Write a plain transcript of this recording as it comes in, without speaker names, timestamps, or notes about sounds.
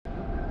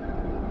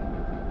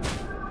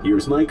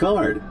Here's my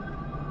card.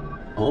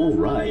 All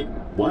right,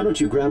 why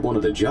don't you grab one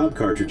of the job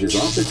cartridges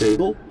off the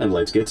table and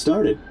let's get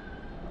started.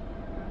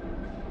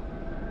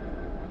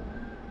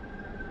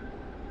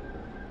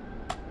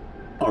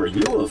 Are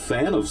you a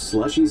fan of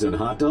slushies and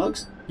hot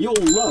dogs? You'll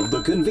love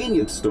the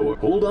convenience store.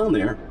 Hold on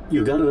there.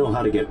 You gotta know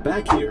how to get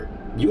back here.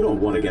 You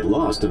don't want to get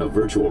lost in a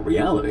virtual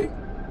reality.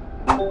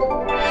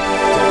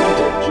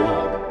 Talented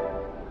job.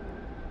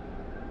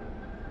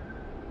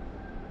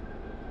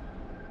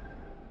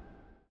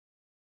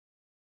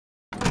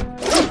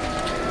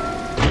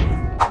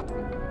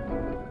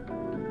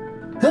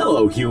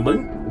 Hello,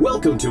 human.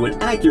 Welcome to an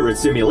accurate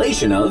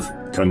simulation of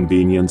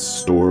Convenience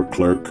store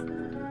clerk.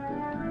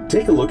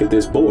 Take a look at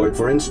this board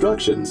for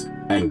instructions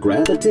and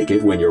grab a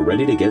ticket when you're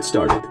ready to get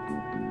started.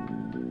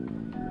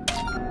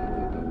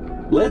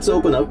 Let's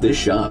open up this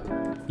shop.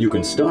 You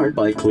can start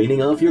by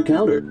cleaning off your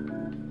counter.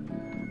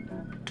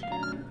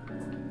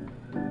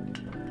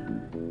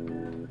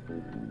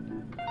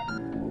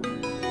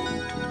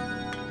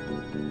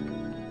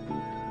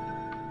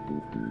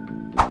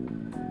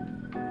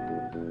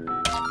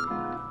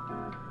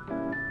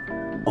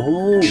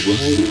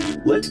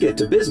 Alrighty, let's get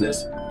to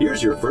business.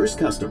 Here's your first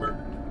customer.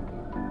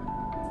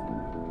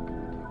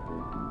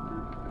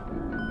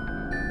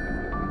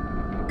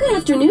 Good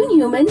afternoon,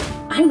 human.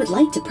 I would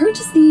like to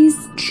purchase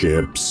these.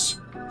 Chips.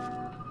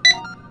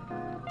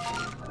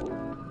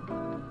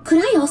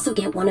 Could I also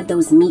get one of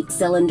those meat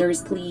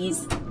cylinders,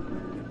 please?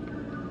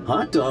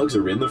 Hot dogs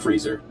are in the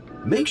freezer.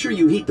 Make sure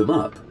you heat them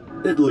up,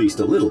 at least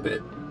a little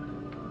bit.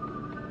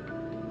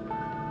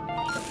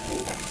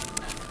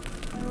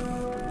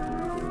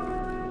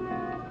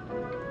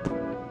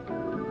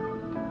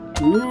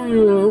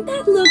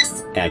 That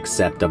looks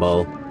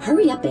acceptable.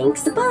 Hurry up,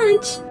 thanks a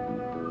bunch.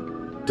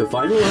 To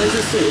finalize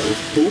a sale,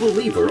 pull the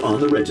lever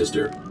on the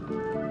register.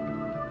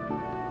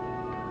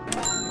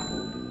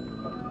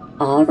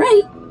 All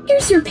right,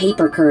 here's your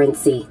paper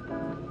currency.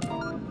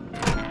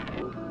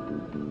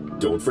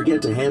 Don't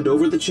forget to hand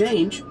over the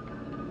change.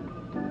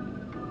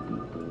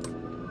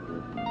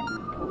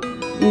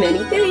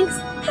 Many thanks.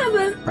 Have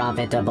a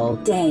profitable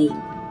day.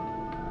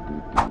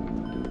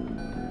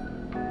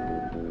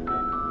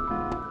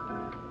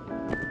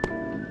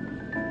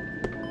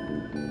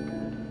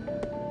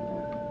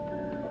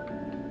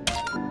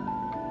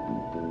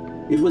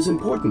 It was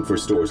important for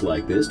stores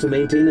like this to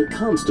maintain a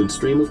constant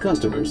stream of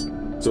customers,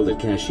 so that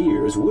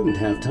cashiers wouldn't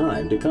have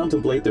time to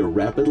contemplate their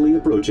rapidly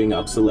approaching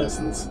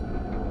obsolescence.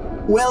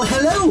 Well,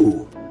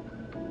 hello!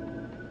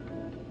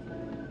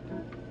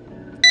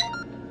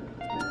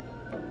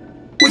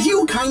 Would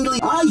you kindly...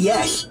 Ah,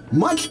 yes,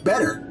 much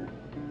better.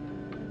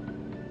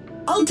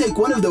 I'll take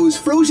one of those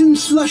frozen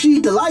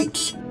slushy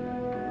delights.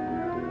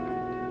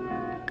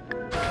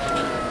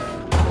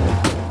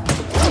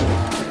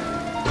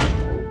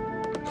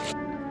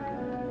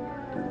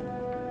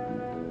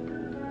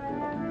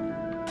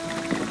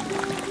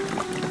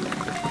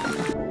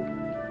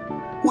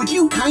 Would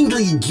you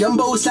kindly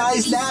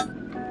jumbo-size that?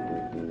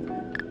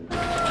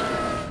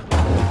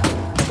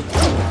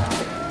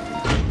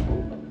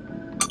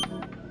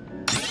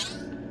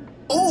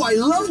 Oh, I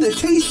love the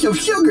taste of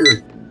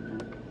sugar!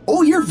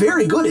 Oh, you're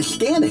very good at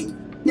scanning.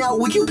 Now,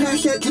 would you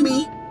pass that to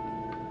me?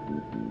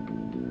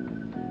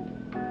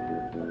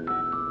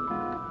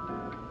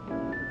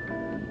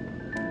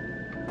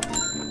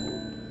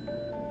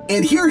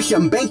 And here's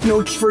some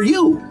banknotes for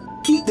you.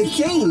 Keep the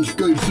change,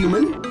 good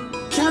human.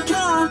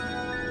 Ta-ta!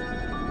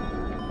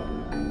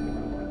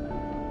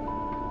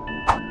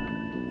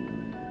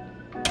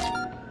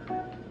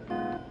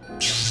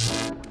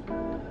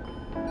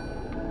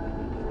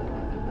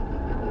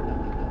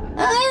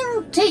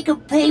 I'll take a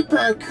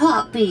paper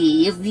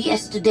copy of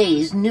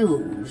yesterday's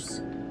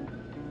news.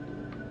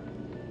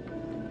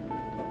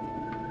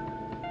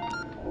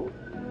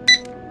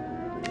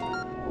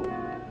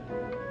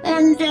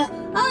 And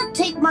I'll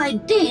take my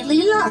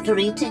daily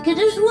lottery ticket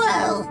as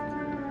well.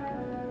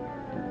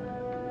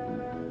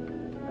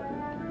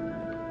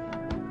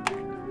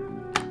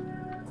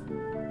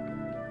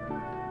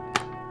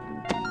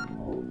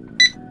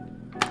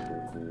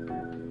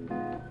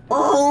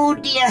 Oh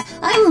dear,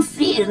 I'm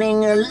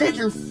feeling a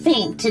little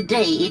faint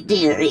today,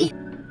 dearie.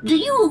 Do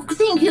you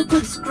think you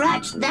could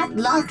scratch that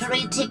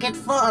lottery ticket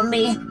for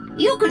me?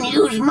 You can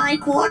use my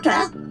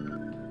quarter.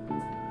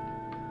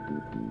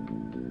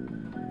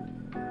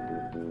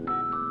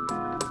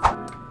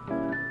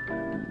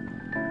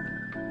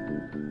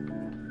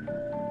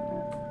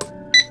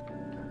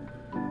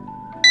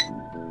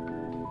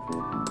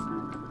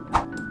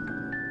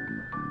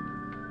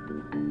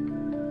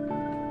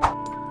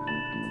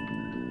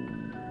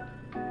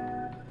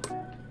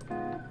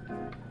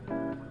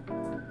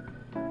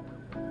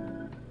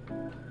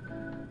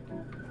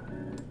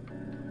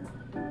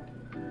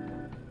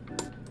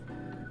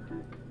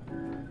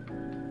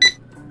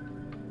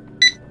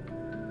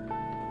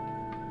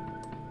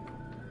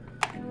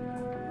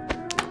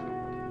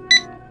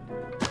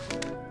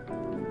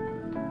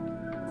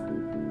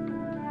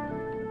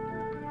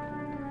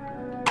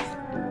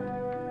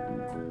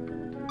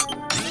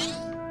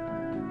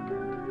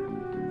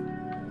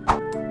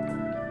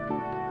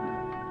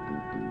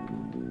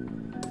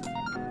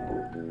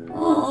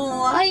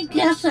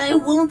 guess I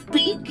won't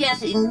be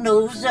getting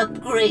those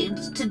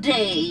upgrades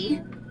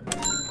today.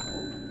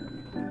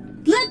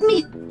 Let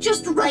me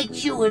just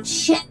write you a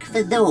check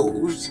for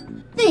those.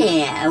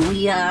 There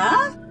we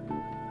are.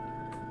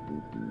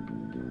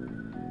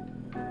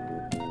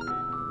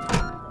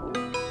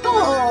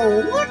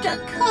 Oh, what a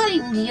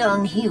kind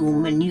young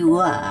human you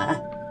are.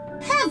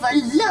 Have a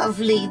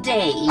lovely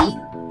day.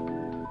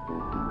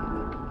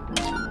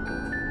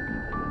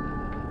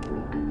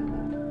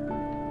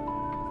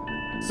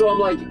 So I'm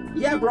like,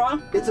 yeah,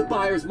 brah, it's a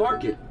buyer's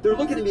market. They're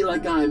looking at me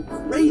like I'm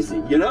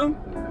crazy, you know?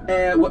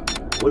 And what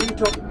are you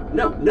talking?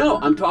 No,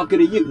 I'm talking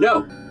to you.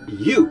 No,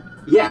 you.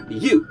 Yeah,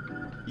 you.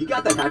 You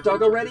got that hot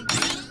dog already?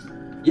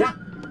 Yeah.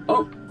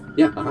 Oh,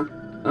 yeah,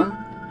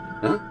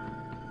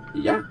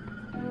 yeah.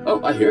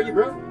 Oh, I hear you,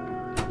 bro.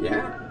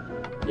 Yeah.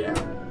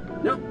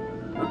 No,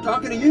 I'm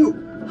talking to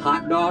you.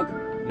 Hot dog?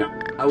 No,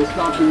 I was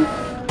talking,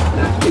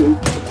 not you.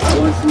 I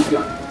want some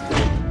gum. No,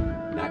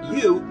 not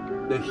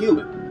you, the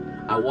human.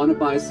 I want to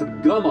buy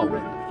some gum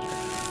already.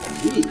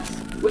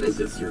 Jeez, what is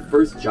this, your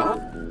first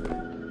job?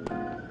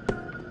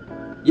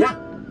 Yeah.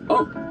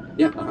 Oh,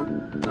 yeah,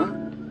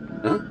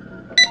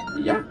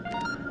 yeah.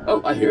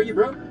 Oh, I hear you,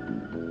 bro.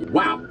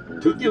 Wow,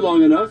 took you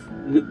long enough.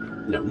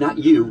 No, not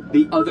you,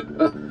 the other,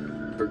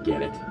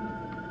 forget it.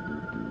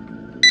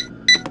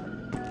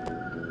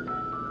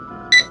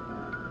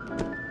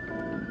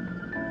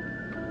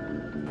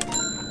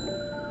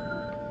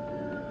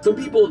 Some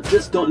people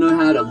just don't know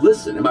how to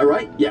listen, am I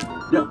right? Yeah,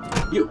 no,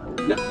 you,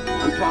 no,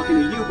 I'm talking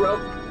to you, bro.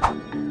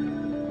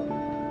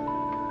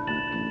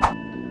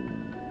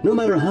 No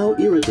matter how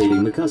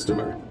irritating the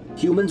customer,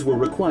 humans were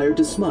required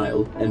to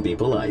smile and be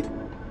polite.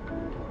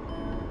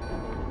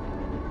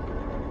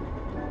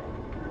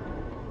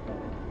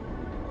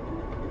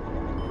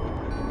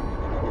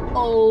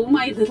 Oh,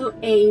 my little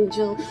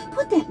angel.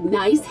 Put that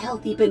nice,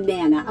 healthy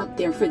banana up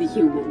there for the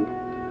human.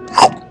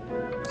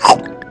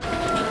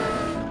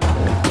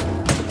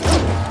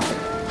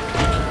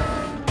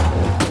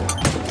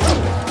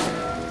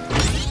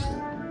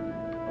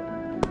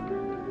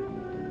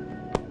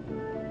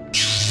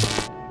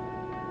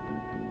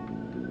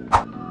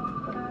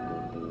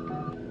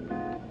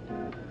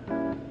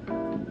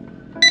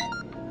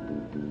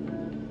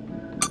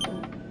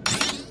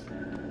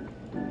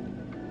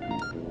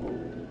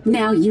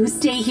 Now you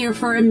stay here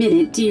for a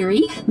minute,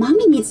 dearie.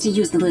 Mommy needs to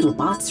use the little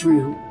bots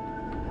room.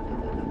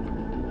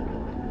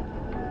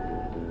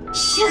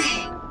 Sugar!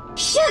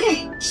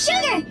 Sugar!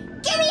 Sugar!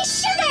 Give me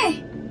sugar!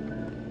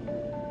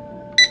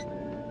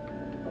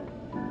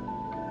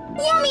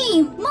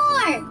 Yummy!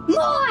 More!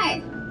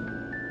 More!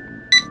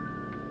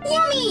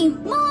 Yummy!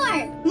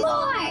 More!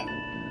 More!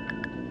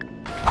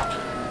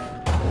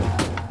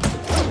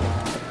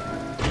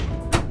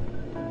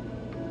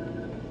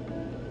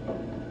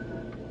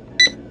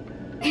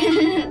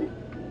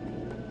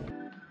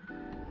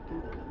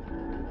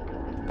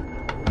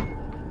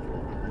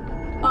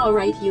 All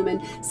right,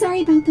 human.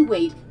 Sorry about the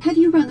wait. Have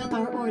you rung up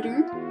our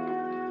order?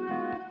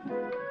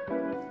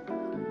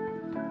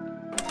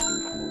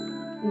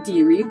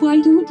 Dearie,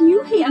 why don't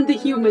you hand the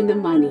human the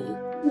money?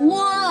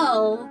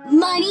 Whoa!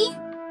 Money?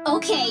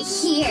 Okay,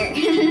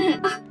 here.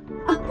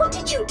 What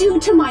did you do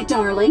to my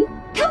darling?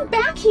 Come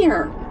back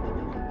here!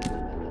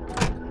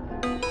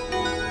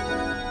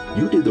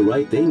 You did the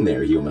right thing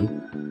there,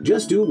 human.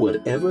 Just do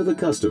whatever the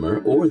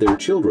customer or their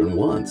children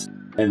wants,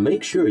 and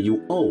make sure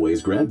you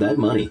always grab that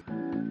money.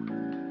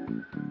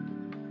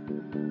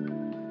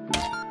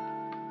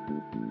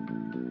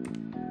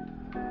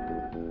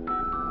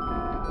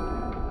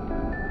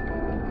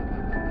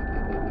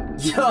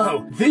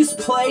 Yo, this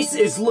place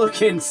is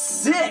looking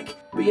sick!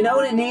 But you know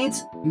what it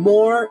needs?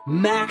 More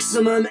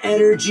maximum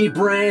energy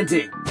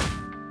branding.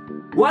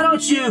 Why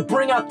don't you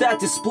bring up that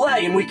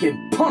display and we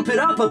can pump it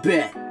up a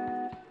bit?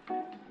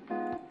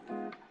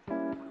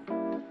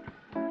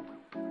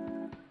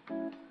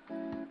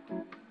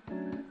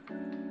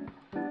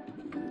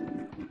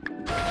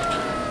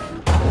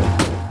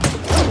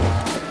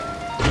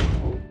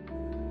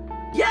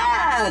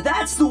 Yeah,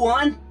 that's the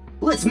one!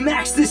 Let's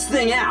max this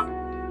thing out!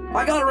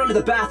 I gotta run to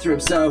the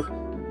bathroom, so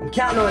I'm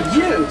counting on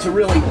you to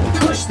really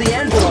push the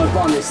envelope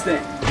on this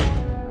thing.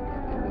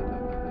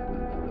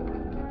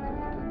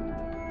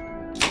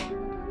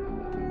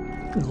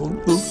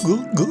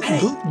 Hey,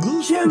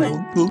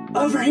 human!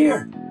 Over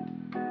here!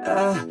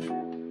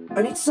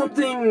 I need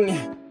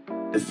something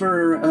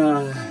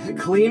for,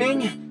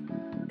 cleaning.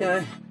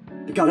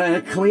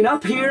 Gotta clean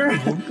up here.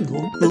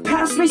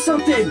 Pass me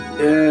something!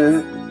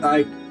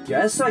 I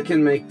guess I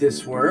can make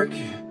this work.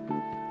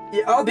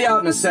 Yeah, I'll be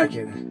out in a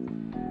second.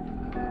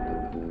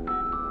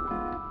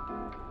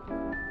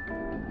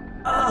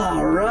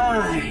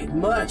 Alright,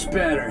 much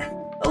better.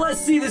 Let's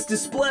see this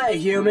display,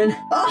 human.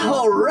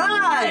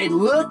 Alright,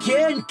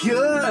 looking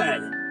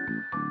good.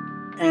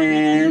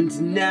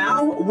 And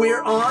now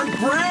we're on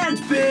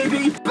brand,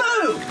 baby.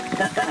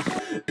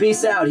 Boom!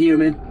 Peace out,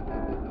 human.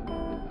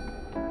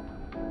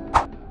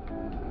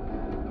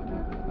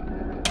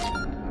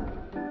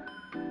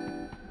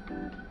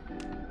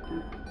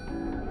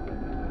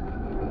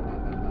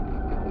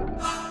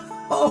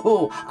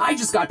 Oh, I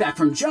just got back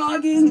from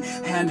jogging,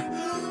 and...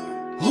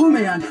 Oh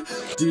man,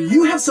 do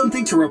you have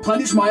something to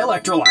replenish my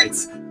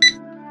electrolytes?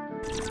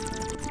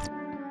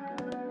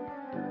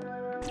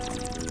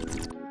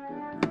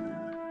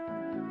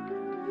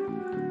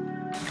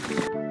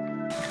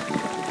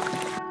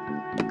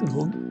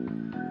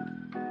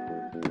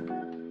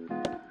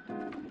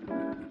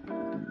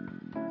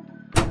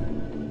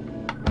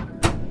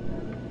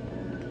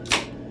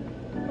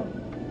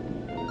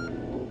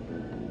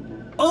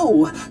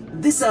 Oh,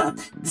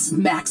 this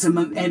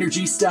maximum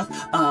energy stuff,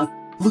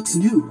 looks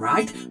new,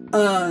 right?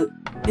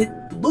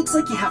 It looks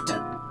like you have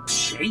to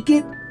shake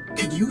it.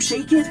 Could you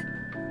shake it?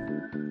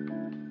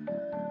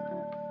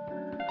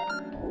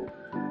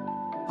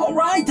 All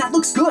right, that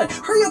looks good.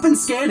 Hurry up and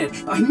scan it.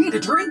 I need a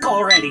drink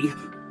already.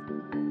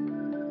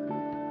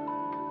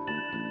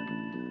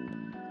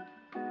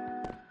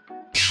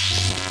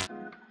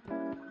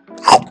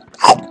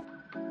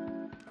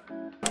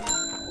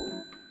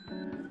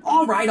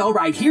 All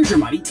right, here's your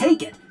money.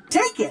 Take it.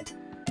 Take it.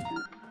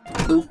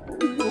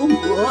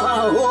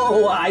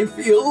 Whoa, I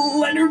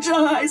feel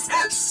energized.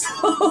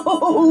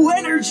 So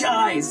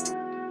energized.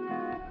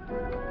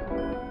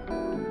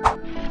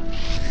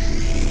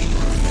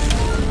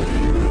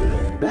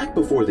 Back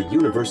before the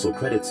universal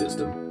credit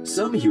system,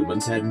 some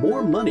humans had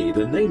more money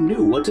than they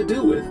knew what to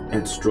do with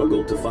and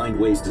struggled to find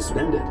ways to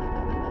spend it.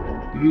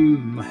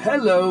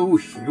 Hello,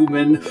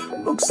 human.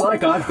 Looks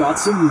like I've got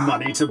some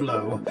money to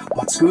blow.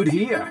 What's good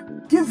here?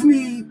 Give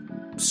me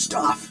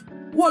stuff.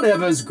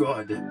 Whatever's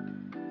good.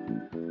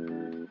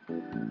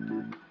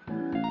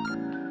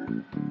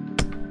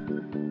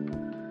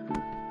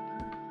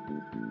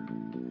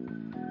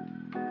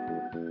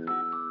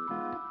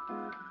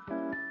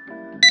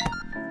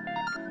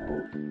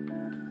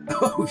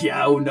 Oh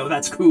yeah, oh no,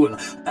 that's cool.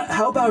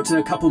 How about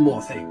a couple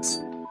more things?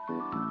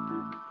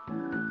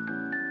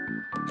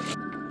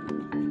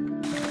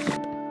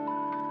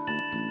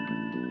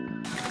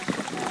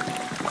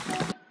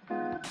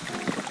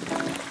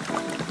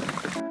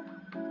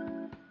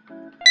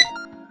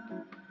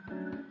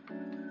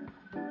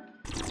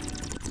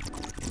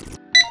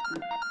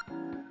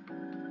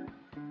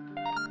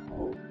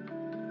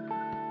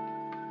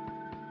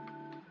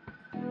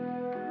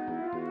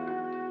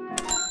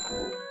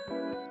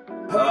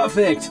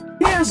 Perfect!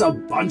 Here's a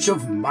bunch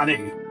of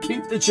money.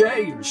 Keep the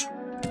change.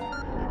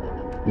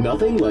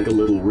 Nothing like a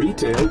little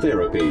retail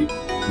therapy.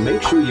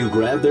 Make sure you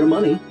grab their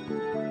money.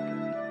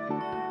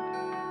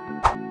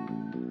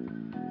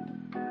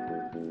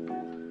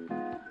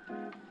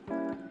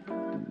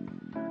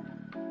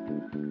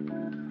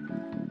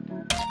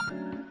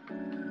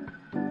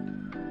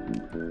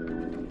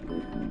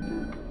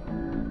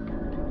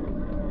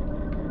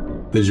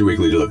 This is your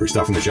weekly delivery,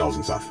 stuff from the shelves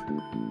and stuff.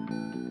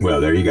 Well,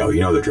 there you go.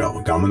 You know the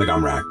drill. Gum on the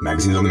gum rack,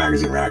 magazines on the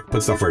magazine rack.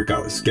 Put stuff where it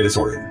goes. Get it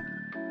sorted.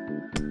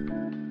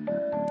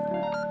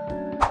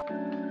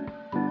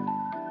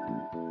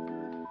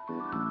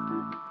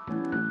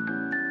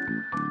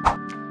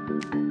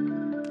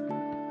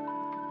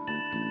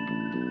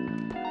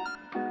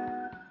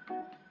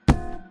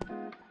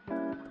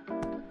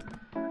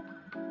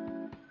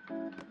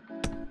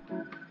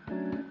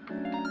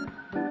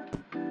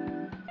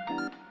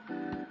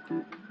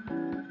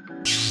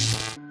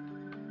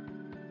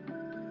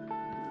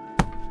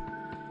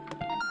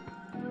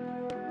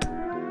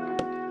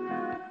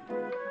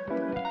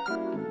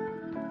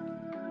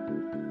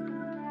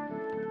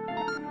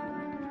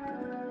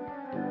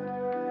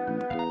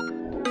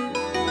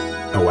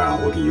 Oh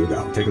wow, look at you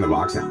go. Taking the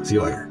box now. See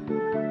you later.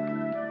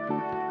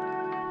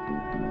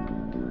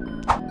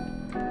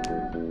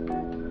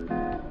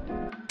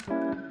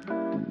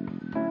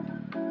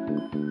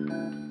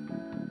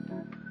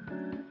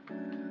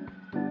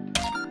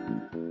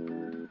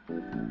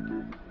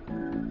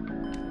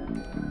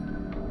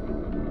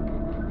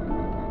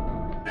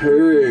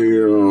 Hey,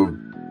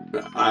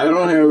 I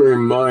don't have any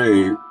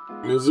money.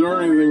 Is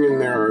there anything in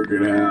there I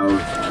could have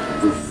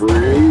for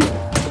free?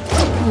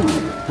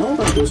 How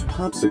about those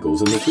popsicles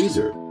in the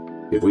freezer?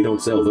 If we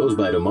don't sell those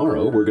by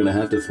tomorrow, we're gonna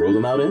have to throw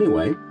them out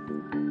anyway.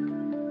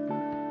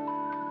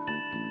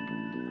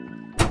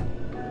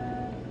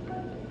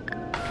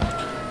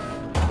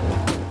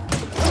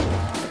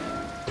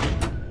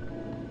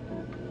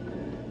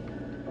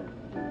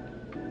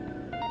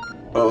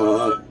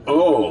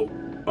 Oh,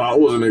 I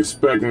wasn't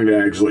expecting to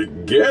actually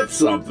get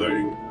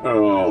something.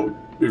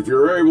 If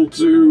you're able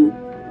to,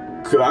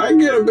 could I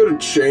get a bit of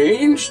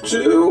change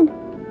too?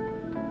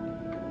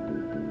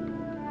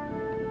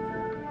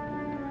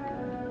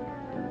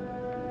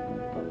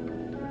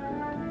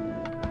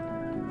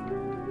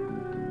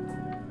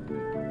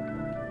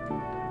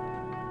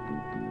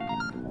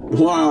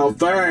 Wow,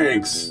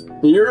 thanks.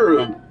 You're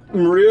a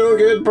real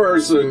good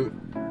person.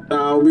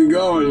 I'll be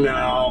going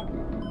now.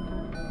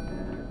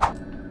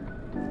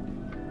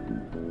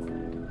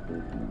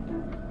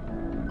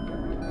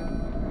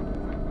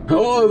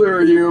 Hello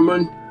there,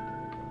 human.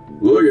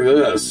 Look at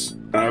this.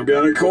 I've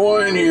got a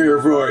coin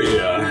here for you.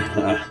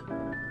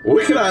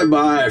 What could I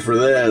buy for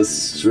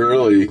this?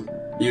 Surely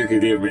you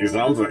could give me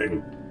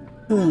something.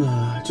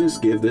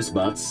 just give this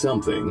bot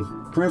something,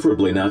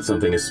 preferably not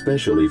something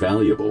especially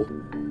valuable.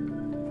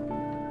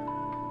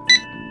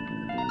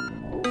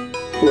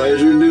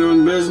 Pleasure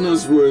doing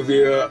business with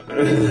you.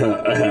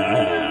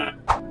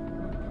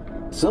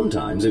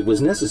 Sometimes it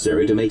was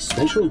necessary to make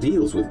special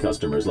deals with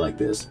customers like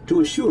this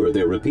to assure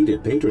their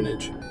repeated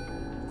patronage.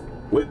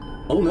 Wait,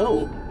 oh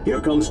no,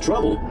 here comes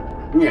trouble.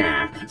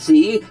 Yeah,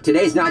 see?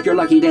 Today's not your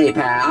lucky day,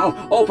 pal.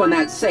 Open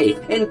that safe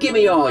and give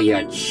me all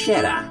your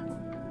cheddar.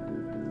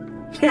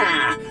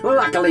 Ha!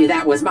 Luckily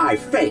that was my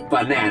fake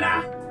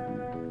banana.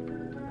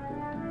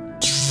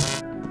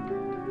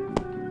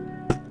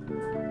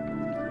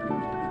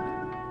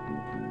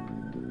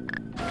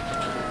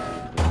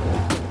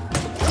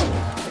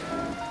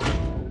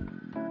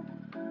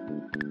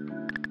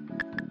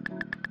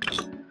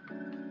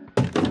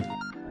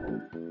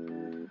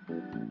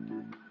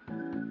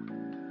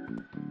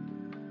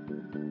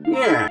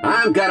 Yeah,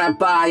 I'm gonna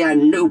buy a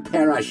new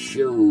pair of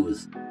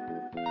shoes.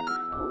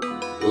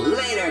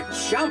 Later,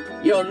 chump!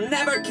 You'll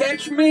never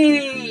catch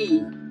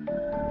me!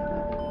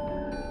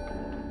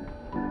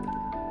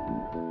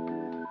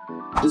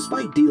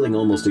 Despite dealing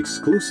almost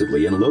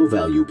exclusively in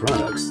low-value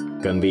products,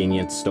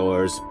 convenience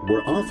stores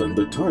were often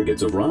the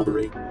targets of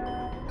robbery.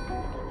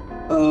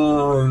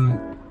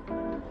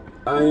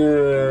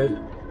 I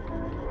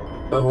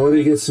want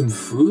to get some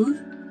food?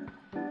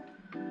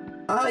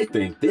 I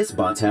think this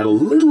bot's had a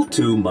little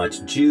too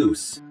much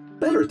juice.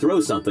 Better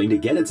throw something to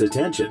get its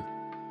attention.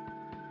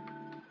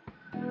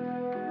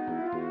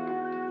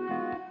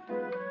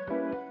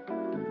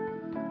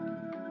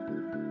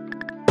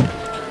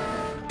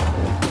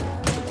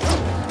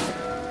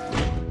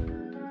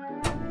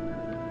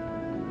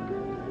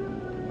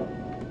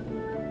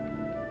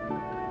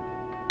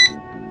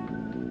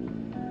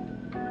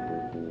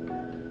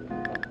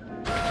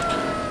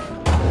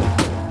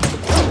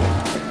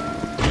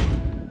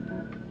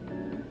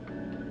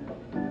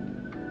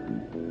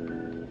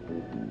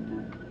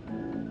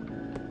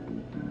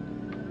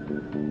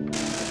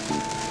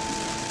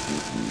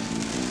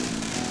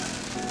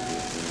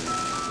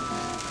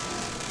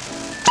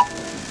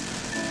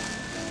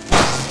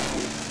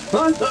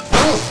 Wait,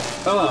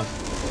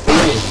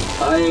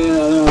 I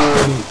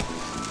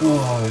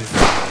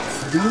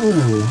forgot what I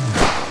want.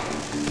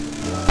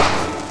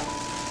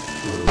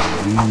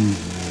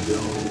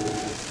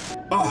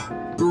 Burrito. Oh,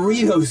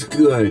 burrito's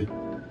good.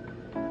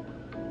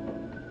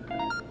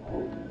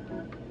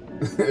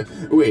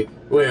 wait.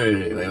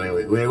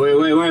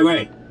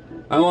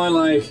 I want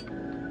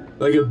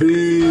like a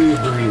big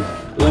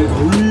burrito. Like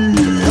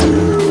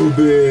real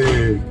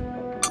big.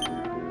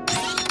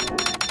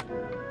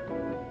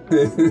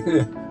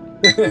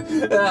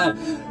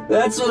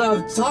 That's what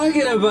I'm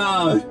talking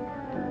about!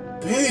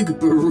 Big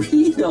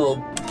burrito!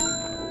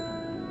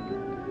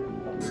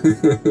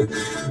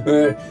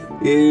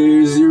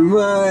 Here's your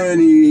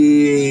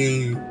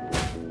money!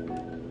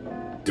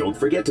 Don't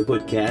forget to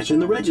put cash in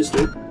the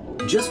register.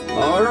 Just...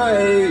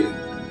 Alright!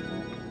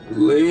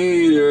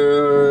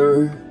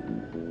 Later!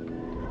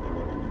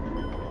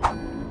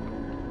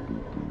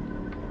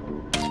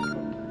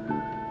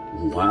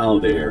 Wow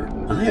there.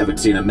 I haven't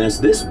seen a mess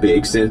this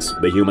big since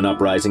the human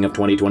uprising of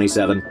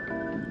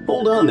 2027.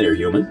 Hold on there,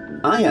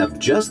 human. I have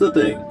just the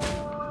thing.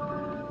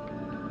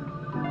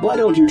 Why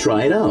don't you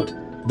try it out?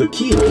 The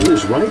keyhole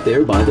is right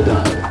there by the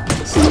dial.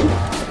 See?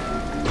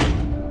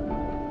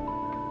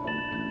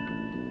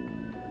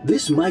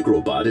 This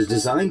microbot is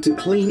designed to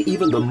clean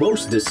even the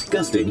most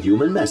disgusting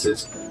human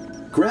messes.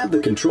 Grab the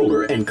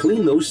controller and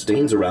clean those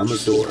stains around the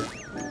store.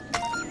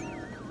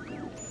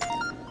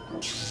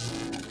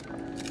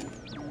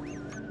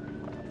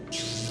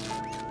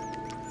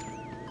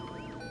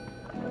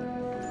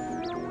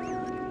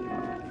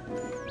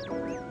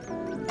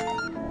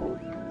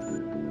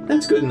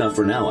 That's good enough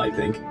for now, I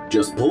think.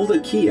 Just pull the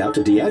key out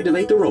to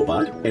deactivate the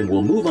robot, and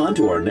we'll move on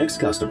to our next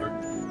customer.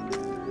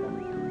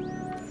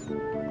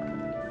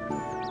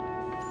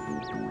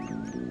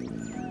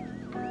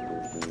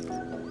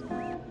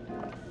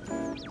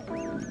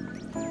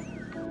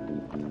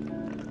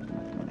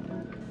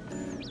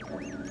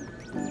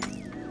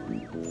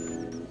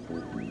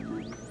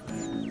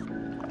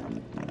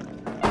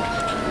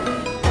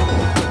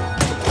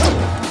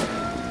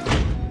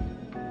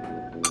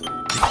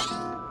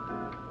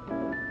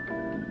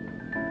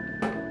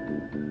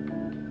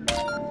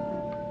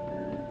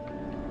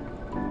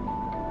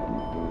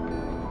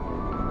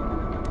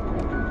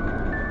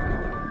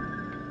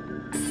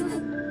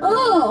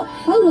 Oh,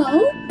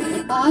 hello.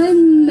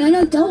 I'm an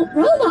adult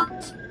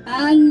robot,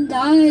 and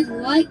I'd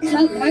like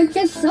to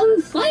purchase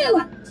some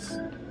fireworks,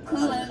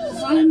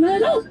 'cause I'm an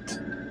adult.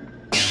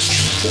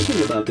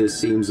 Something about this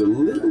seems a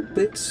little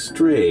bit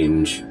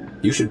strange.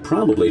 You should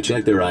probably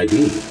check their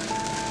ID.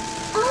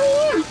 Oh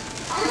yeah,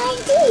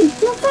 ID,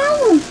 no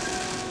problem.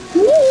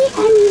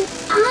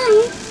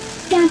 I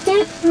got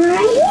that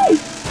right here.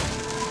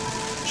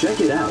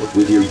 Check it out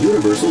with your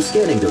universal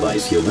scanning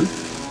device, human.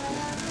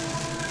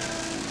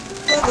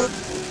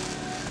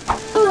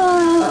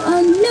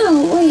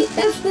 No, wait,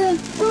 that's the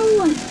wrong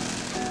one.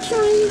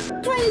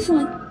 Try this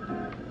one.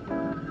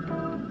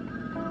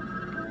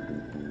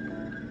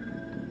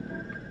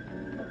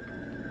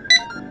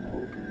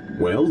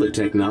 Well, the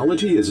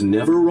technology is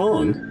never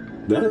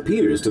wrong. That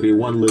appears to be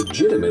one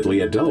legitimately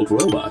adult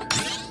robot.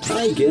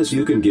 I guess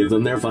you can give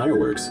them their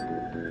fireworks.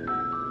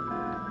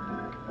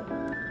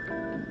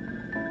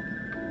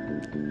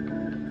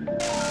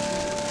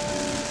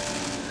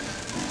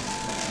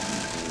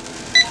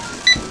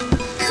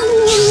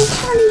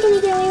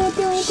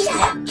 Shut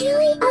up,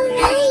 Julie. All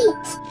right.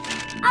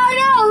 Oh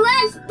no,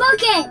 let's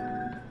book it.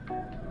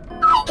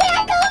 I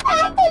can't go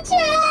back to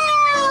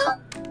jail.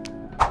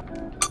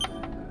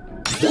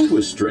 That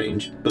was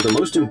strange, but the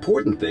most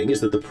important thing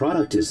is that the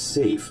product is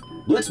safe.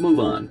 Let's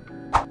move on.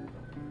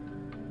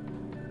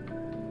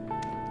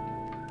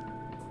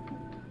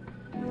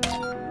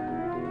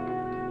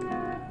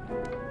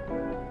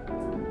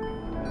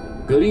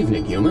 Good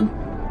evening, human.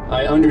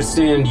 I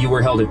understand you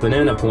were held at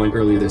Banana Point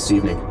earlier this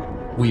evening.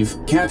 We've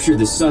captured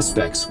the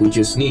suspects. We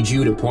just need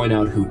you to point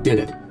out who did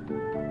it.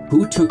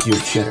 Who took your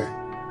cheddar?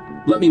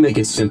 Let me make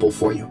it simple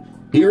for you.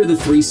 Here are the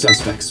 3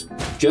 suspects.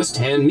 Just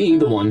hand me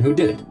the one who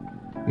did it.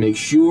 Make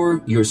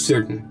sure you're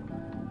certain.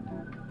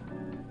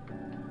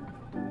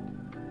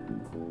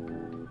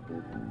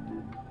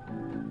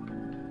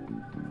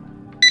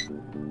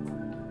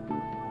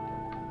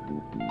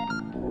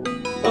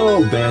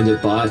 Oh,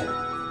 Bandit Bot.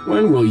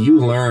 When will you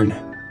learn?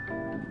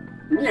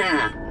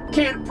 Nah,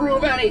 can't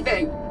prove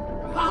anything.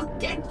 I'll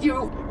get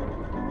you.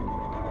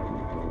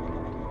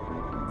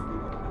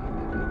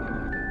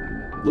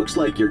 Looks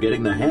like you're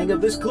getting the hang of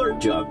this clerk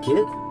job,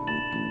 kid.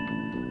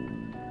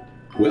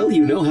 Well,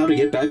 you know how to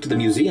get back to the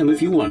museum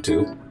if you want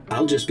to.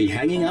 I'll just be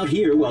hanging out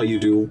here while you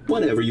do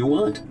whatever you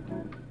want.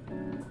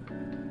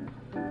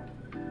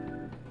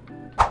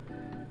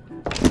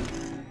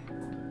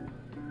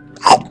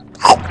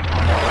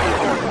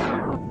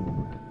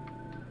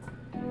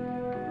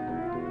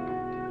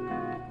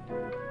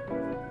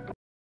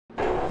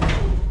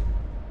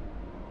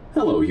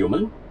 Hello,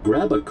 human.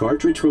 Grab a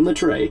cartridge from the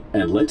tray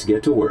and let's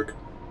get to work.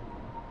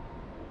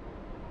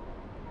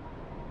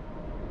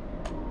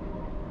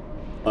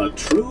 A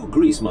true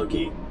grease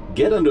monkey.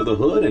 Get under the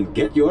hood and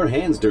get your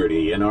hands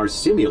dirty in our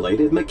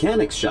simulated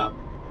mechanics shop.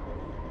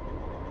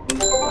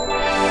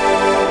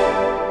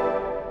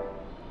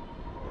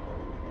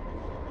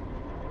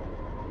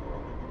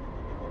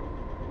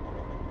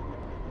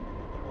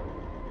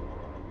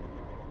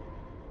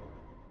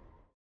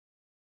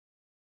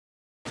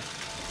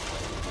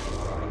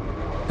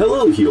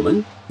 Hello,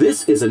 human.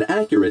 This is an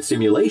accurate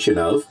simulation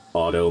of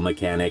auto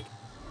mechanic.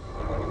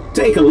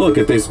 Take a look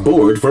at this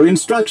board for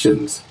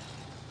instructions.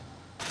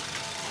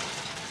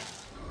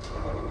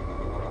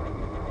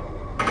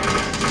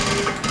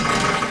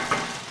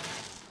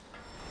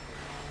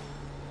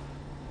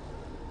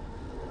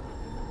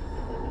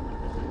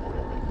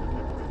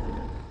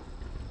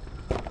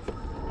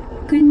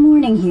 Good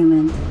morning,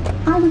 human.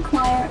 I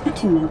require a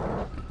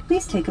tune-up.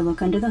 Please take a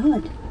look under the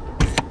hood.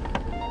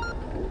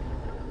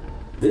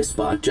 This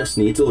spot just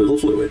needs a little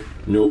fluid.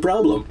 No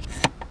problem.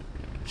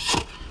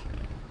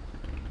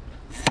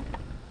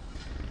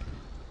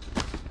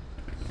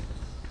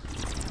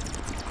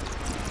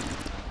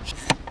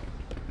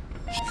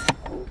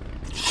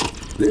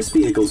 This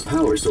vehicle's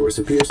power source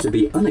appears to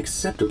be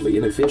unacceptably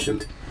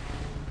inefficient.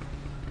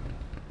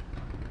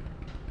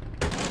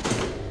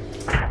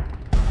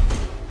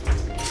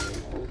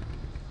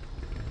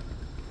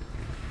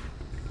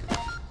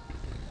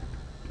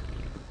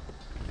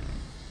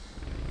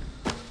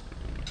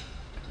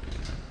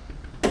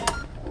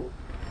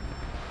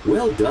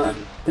 Well done.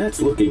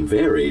 That's looking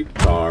very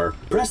tar.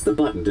 Press the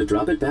button to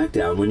drop it back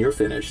down when you're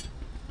finished.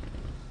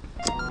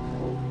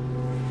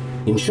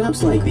 In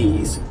shops like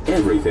these,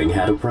 everything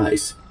had a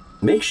price.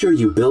 Make sure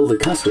you bill the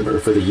customer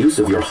for the use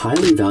of your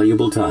highly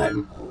valuable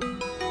time.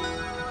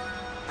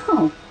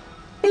 Oh,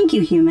 thank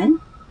you,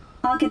 human.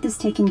 I'll get this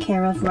taken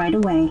care of right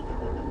away.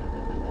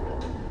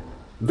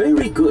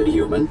 Very good,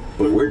 human,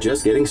 but we're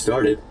just getting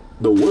started.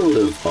 The world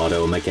of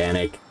auto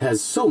mechanic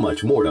has so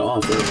much more to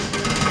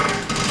offer.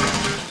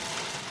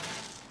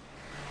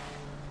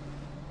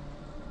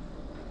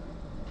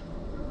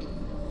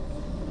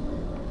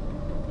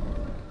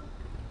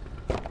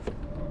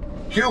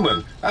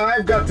 Human,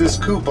 I've got this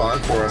coupon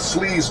for a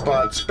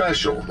Sleazebot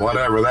special,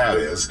 whatever that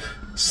is.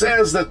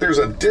 Says that there's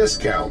a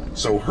discount,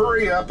 so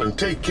hurry up and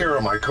take care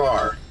of my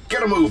car.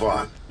 Get a move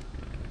on.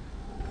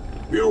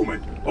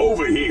 Human,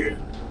 over here.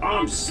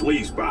 I'm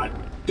Sleazebot,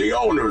 the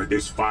owner of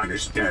this fine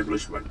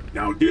establishment.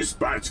 Now this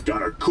spot's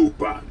got a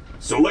coupon,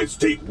 so let's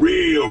take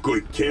real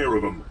good care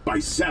of them by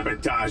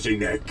sabotaging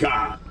their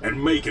car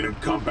and making them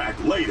come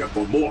back later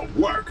for more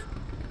work.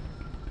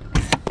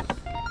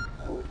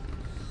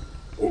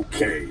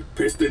 Okay,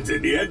 pistons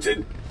in the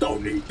engine?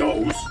 Don't need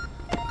those.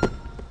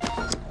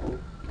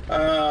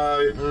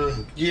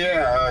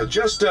 Yeah,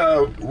 just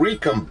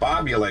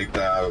recombobulate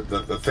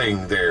the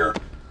thing there.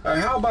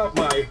 How about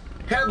my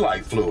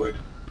headlight fluid?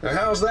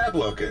 How's that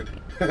looking?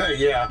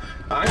 Yeah,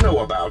 I know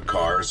about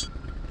cars.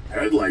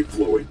 Headlight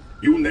fluid?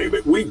 You name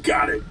it, we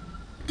got it.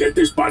 Get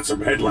this spot some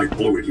headlight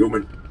fluid,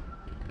 human.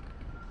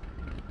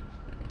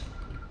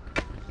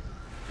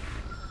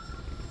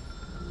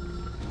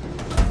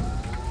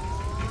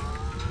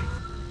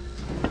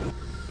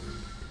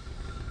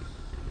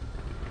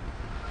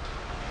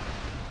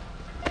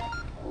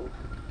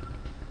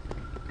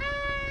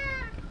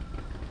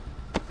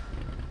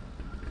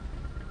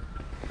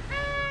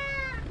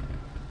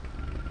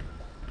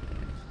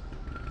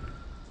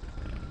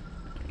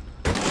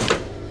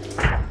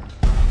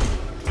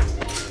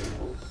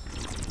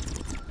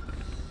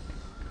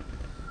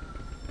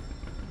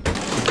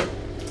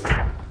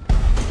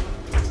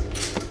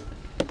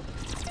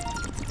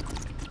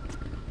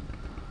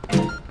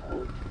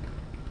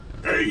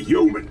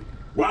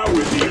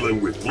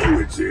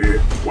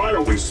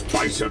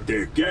 spice up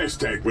their gas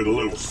tank with a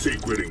little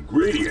secret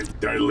ingredient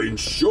that'll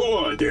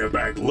ensure they're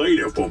back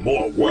later for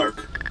more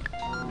work.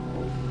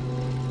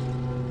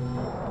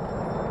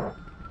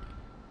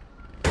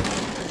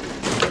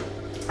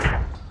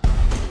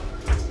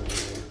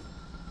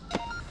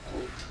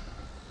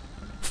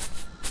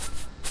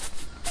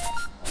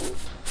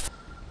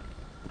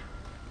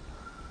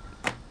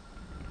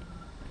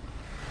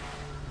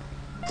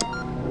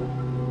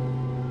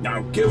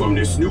 Now give them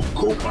this new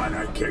coupon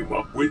I came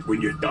up with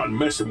when you're done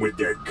messing with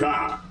their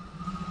car.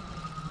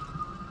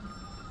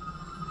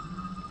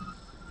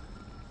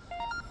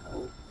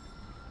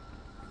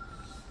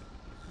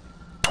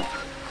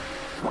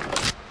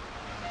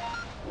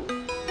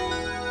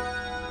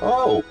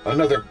 Oh,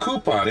 another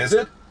coupon, is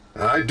it?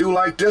 I do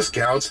like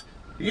discounts.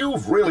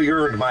 You've really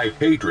earned my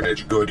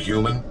patronage, good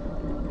human.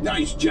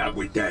 Nice job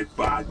with that,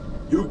 bot.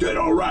 You did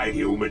all right,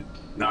 human.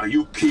 Now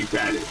you keep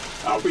at it.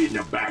 I'll be in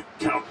the back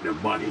counting the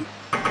money.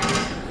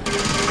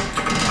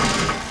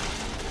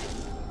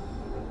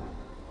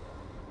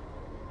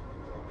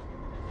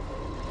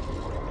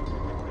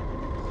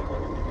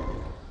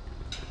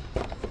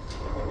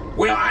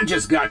 Well, I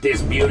just got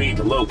this beauty at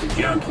the local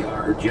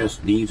junkyard.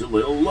 Just needs a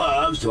little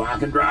love so I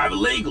can drive it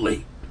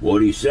legally. What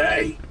do you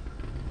say?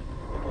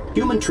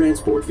 Human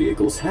transport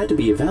vehicles had to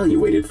be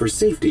evaluated for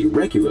safety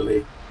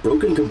regularly.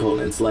 Broken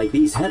components like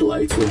these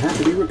headlights would have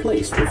to be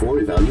replaced before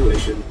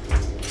evaluation.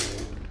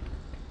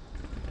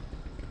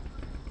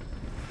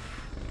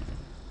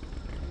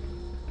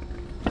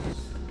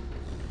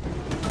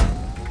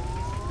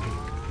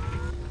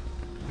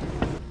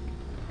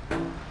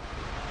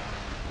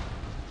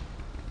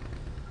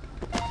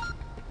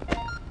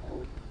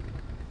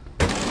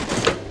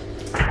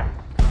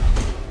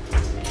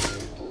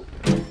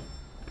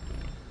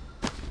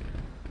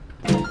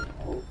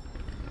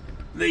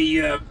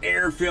 The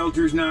air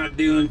filter's not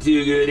doing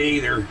too good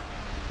either.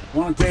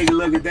 Want to take a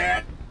look at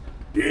that?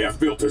 The air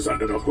filter's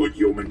under the hood,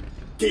 human.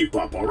 Keep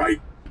up, all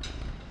right?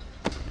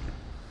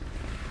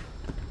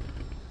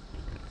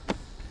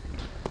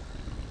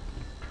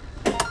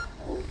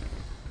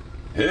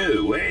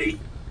 Oh, wait.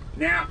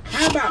 Now,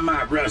 how about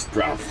my rust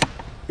problem?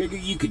 Figure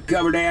you could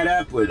cover that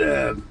up with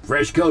a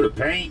fresh coat of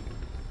paint?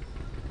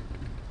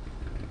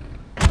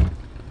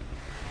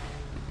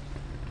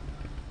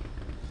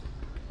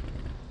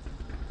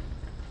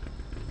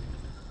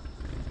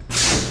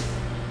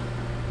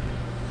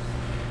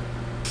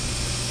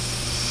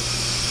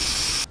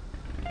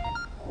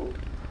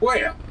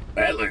 Well,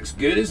 that looks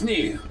good as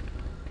new.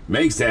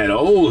 Makes that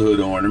old hood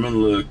ornament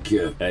look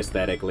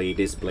aesthetically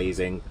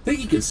displeasing.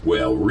 Think you can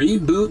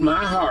reboot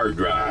my hard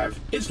drive.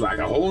 It's like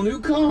a whole new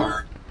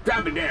car.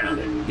 Drop it down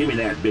and give me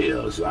that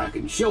bill so I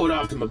can show it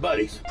off to my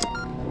buddies.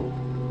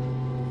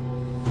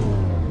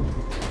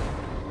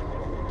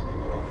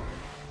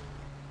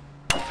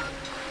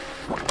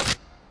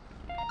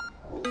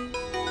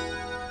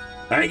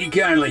 Thank you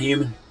kindly,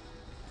 human.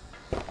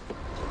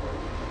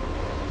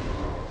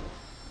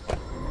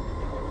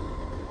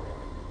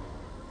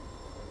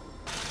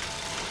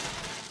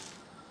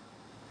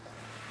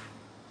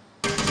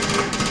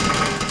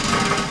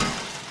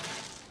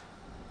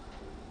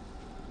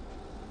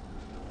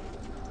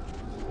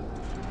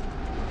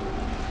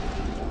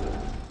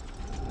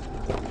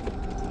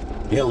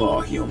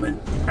 Hello, human.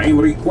 I'm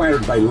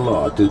required by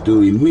law to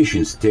do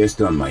emissions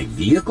test on my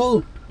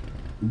vehicle.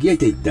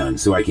 Get it done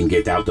so I can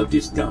get out of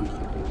this dump.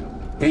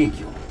 Thank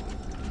you.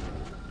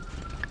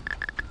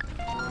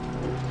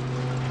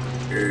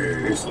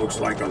 This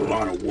looks like a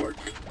lot of work.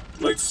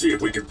 Let's see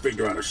if we can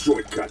figure out a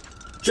shortcut.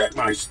 Check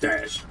my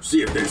stash.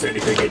 See if there's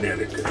anything in there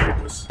that could help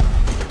us.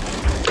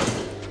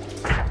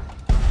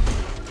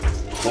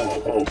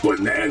 Oh,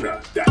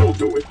 banana. That'll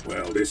do it.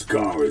 Well, this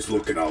car is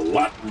looking a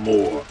lot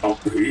more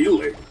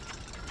appealing.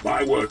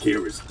 My work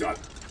here is done.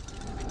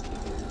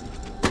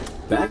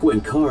 Back when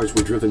cars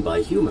were driven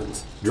by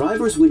humans,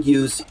 drivers would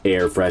use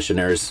air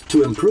fresheners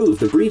to improve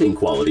the breathing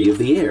quality of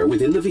the air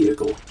within the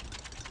vehicle.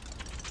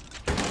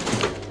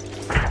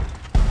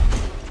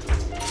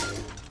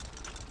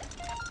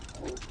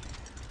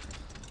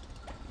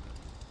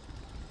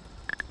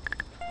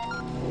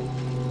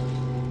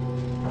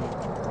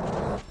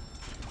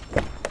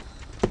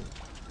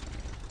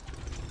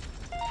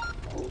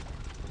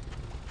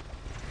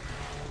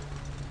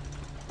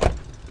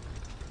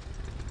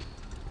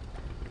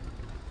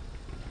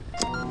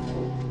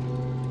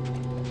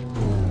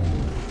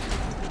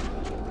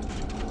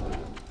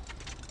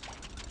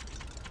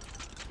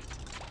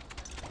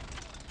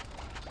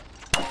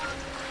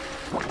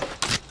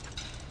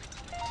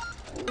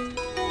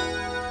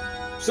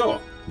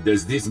 So,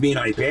 does this mean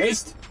I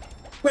passed?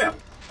 Well,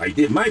 I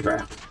did my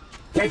part.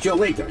 Catch you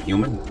later,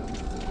 human.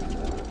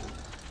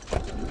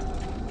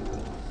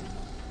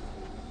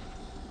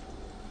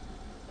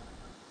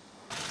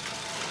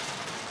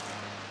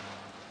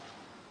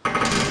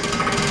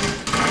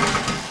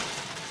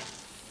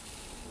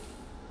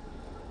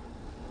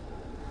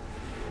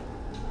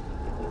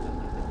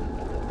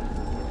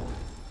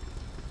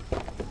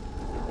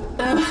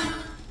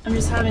 I'm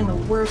just having the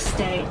worst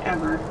day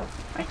ever.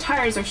 My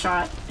tires are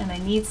shot, and I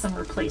need some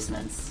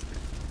replacements.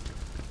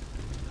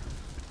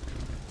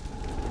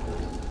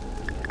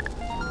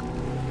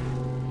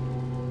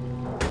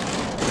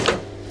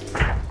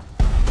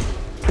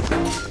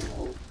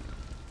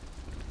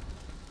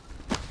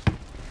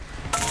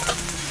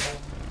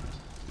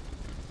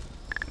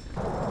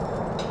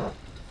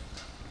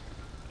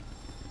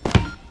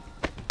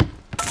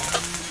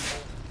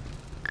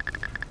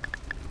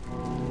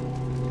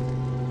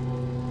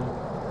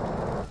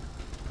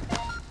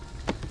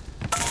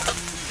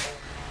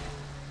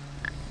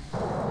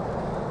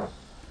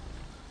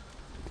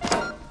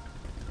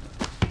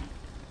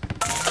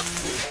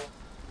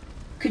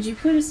 Could you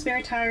put a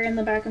spare tire in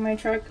the back of my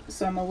truck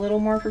so I'm a little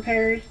more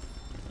prepared?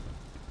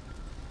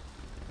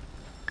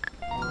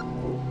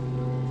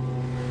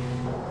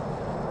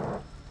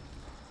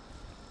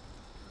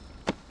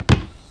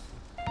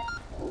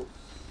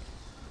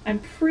 I'm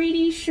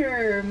pretty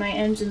sure my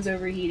engine's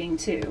overheating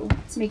too.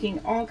 It's making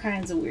all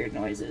kinds of weird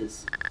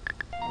noises.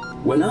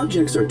 When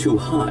objects are too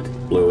hot,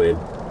 fluid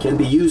can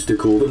be used to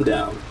cool them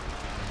down.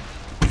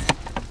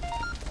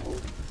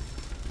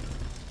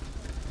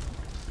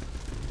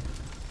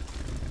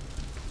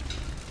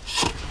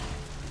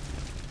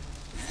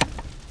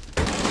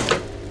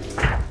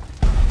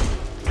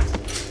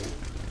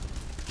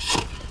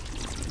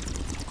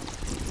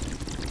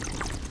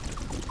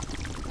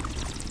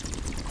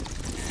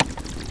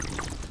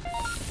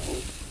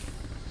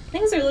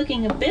 Things are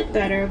looking a bit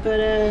better, but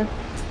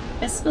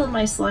I spilled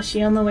my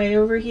slushie on the way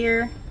over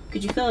here.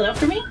 Could you fill it up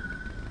for me?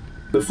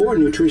 Before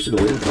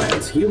nutritional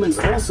implants, humans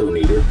also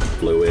needed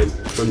fluid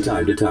from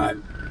time to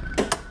time.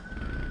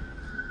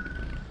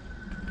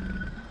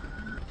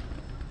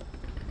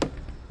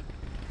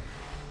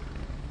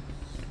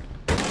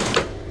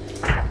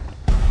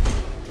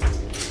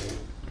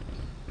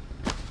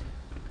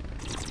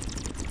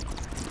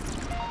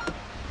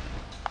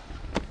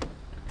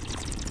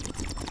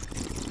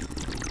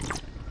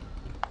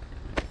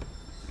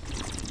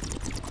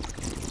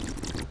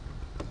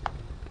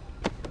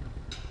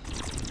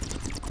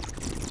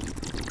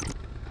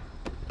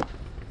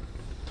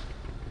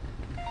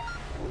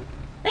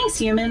 Thanks,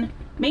 human.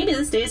 Maybe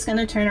this day's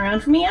gonna turn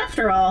around for me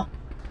after all.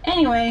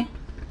 Anyway,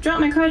 drop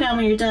my car down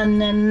when you're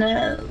done and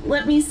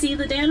let me see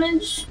the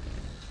damage.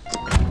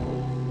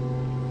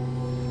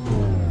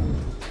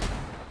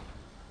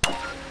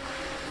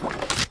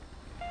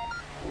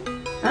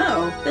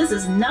 Oh, this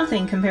is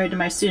nothing compared to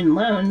my student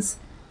loans.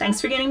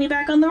 Thanks for getting me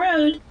back on the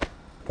road.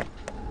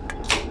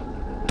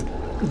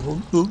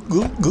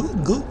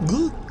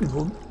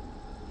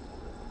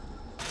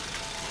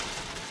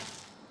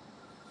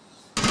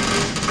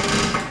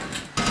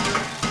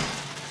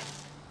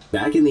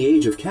 Back in the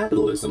age of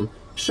capitalism,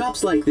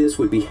 shops like this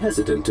would be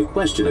hesitant to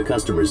question a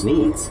customer's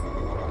needs.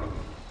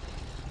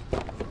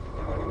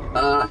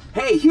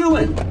 Hey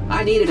human!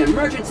 I need an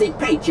emergency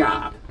paint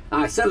job.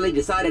 I suddenly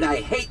decided I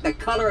hate the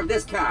color of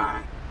this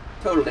car.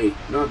 Totally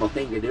normal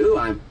thing to do.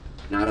 I'm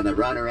not on the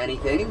run or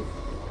anything.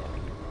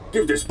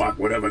 Give the spot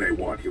whatever they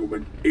want,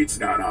 human. It's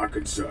not our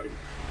concern.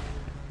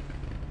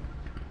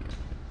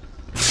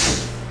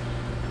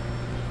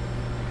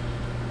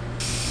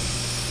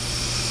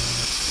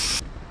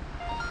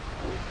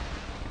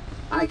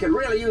 I could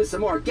really use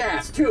some more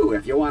gas too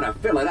if you want to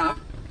fill it up.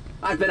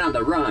 I've been on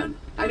the run.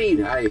 I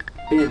mean, I've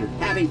been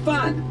having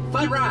fun.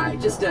 Fun ride.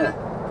 Just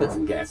put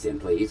some gas in,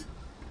 please.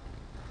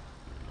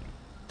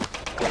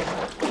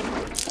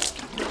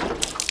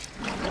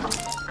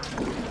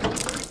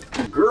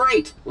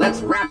 Great!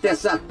 Let's wrap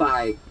this up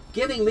by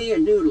giving me a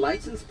new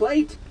license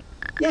plate.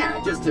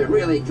 Yeah, just to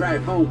really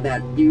drive home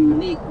that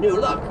unique new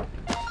look.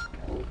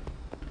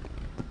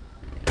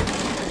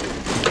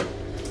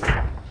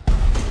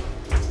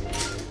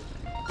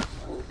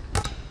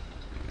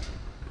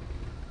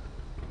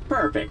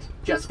 Perfect.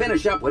 Just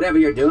finish up whatever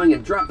you're doing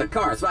and drop the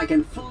car so I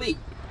can leave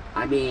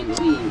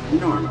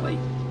normally.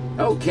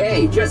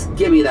 Okay, just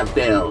give me the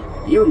bill.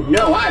 You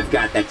know I've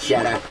got the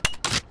cheddar.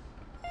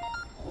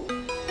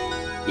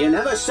 You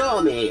never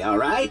saw me, all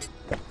right?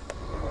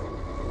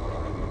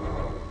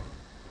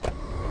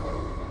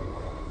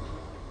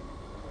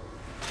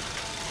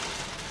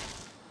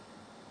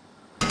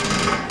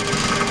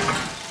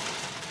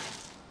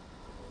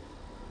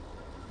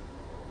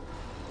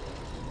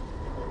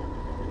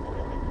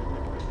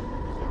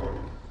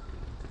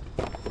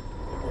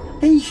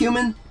 Hey,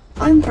 human.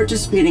 I'm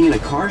participating in a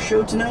car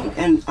show tonight,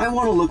 and I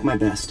want to look my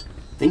best.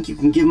 Think you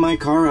can give my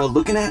car a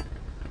looking at?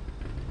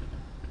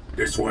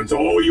 This one's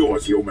all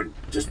yours, human.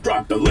 Just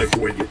drop the lift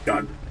when you're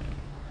done.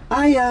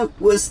 I,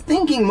 was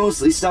thinking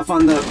mostly stuff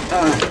on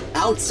the,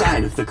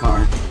 outside of the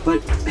car.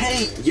 But,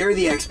 hey, you're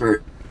the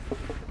expert.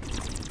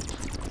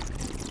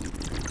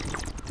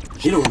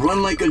 It'll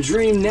run like a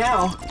dream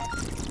now.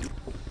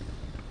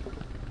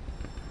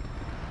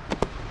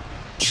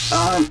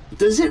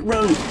 Does it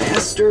run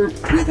faster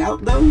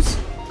without those?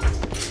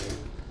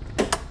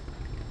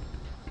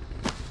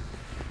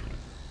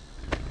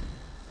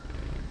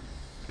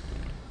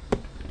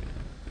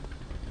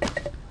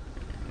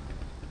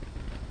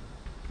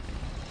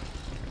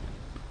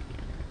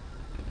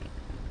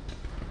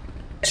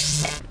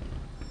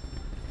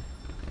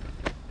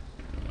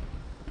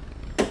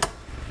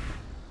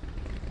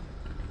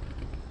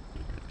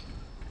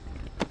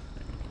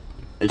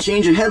 A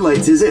change of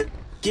headlights, is it?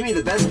 Give me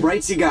the best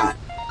brights you got.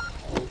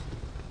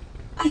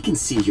 I can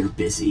see you're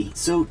busy,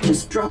 so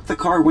just drop the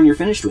car when you're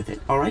finished with it,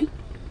 alright?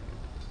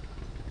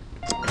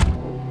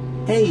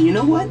 Hey, you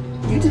know what?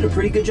 You did a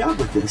pretty good job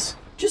with this.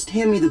 Just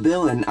hand me the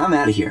bill and I'm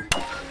out of here.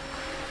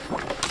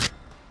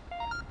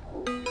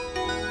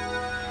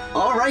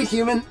 Alright,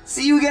 human.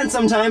 See you again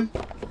sometime.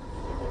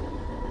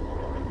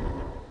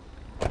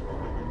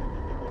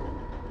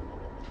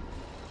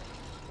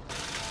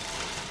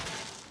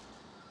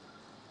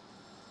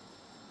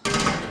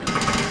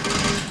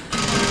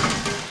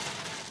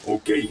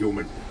 Okay,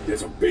 human,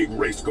 there's a big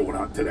race going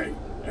on today,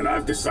 and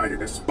I've decided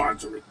to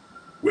sponsor it.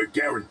 We're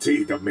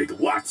guaranteed to make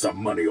lots of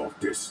money off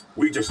this.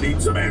 We just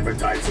need some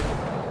advertising.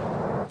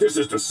 This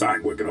is the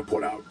sign we're gonna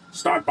put out.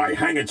 Start by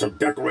hanging some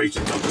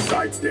decorations on the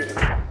sides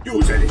there.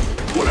 Use any,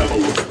 whatever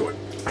looks good.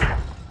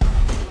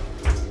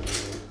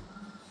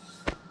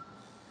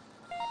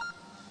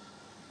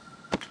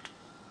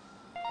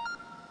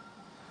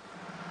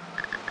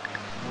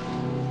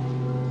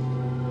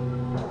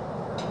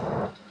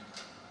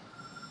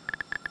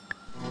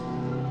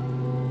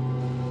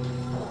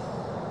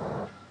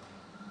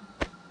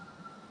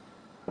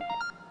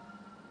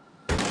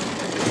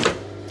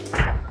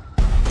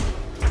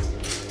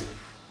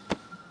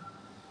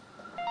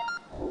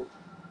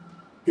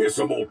 Here's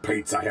some old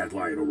paints I had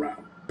lying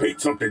around.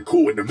 Paint something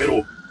cool in the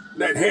middle,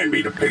 then hand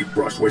me the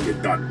paintbrush when you're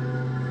done.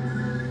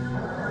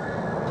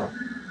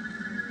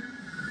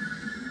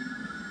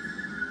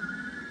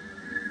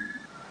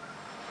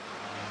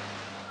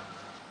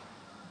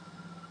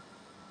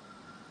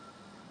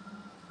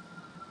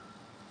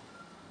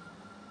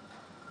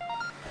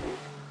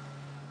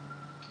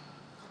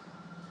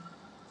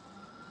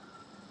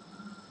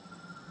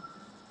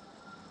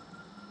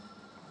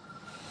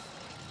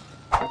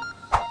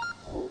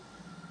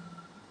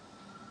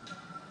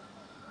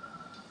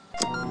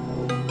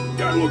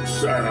 That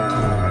looks,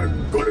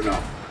 good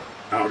enough.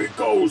 Out it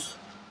goes.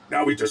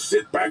 Now we just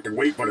sit back and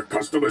wait for the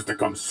customers to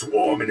come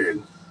swarming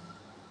in.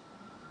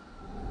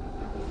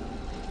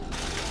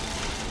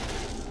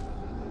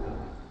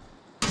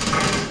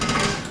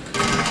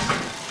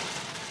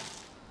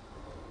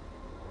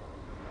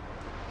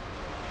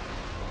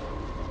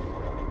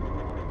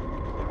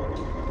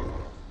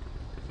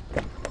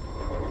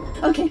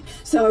 Okay,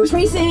 so I was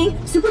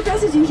racing, super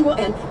fast as usual,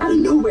 and out of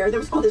nowhere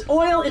there was all this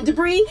oil and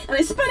debris, and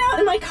I spun out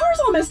and my car's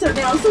all messed up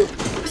now, so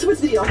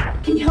what's the deal?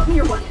 Can you help me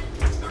or what?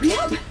 Hurry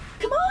up!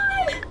 Come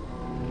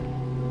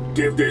on!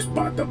 Give this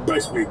bot the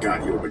best we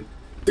got, human.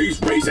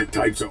 These racer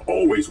types are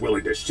always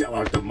willing to shell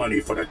out the money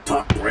for the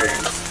top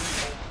brands.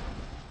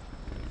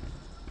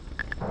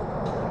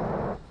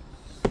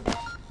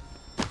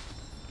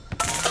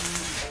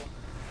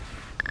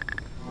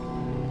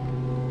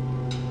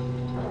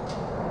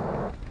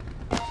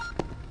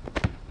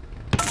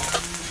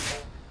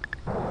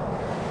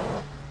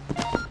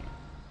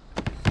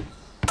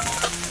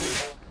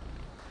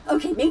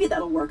 Okay, maybe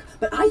that'll work,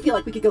 but I feel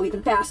like we could go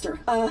even faster.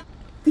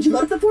 Could you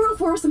load up the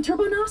 404 with some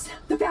turbo NOS?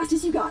 The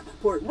fastest you got.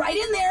 Pour it right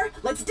in there.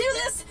 Let's do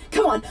this.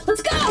 Come on,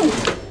 let's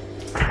go!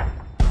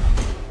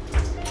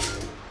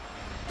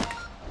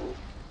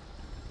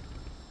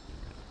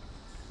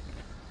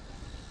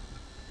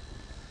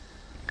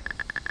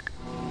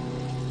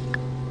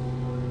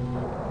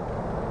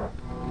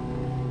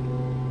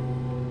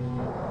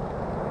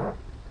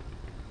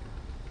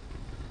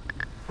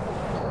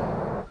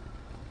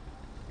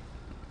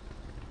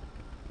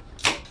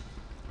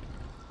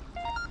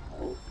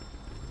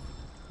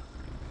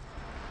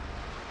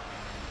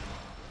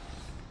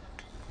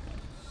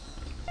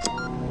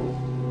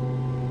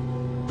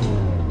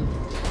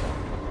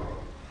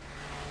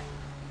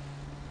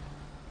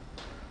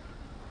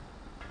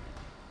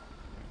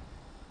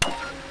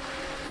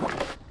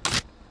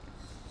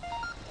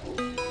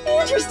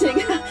 Interesting.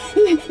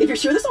 If you're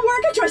sure this will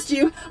work, I trust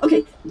you.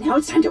 Okay, now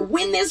it's time to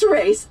win this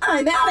race.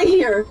 I'm out of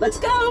here. Let's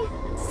go.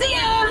 See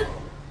ya!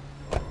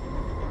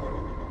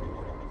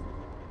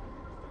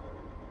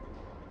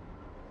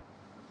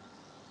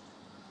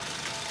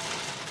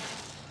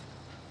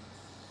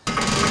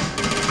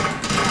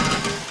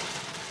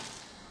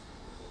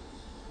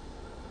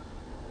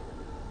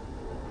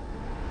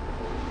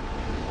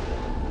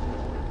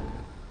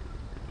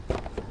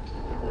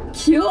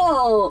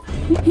 Cool!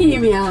 Hey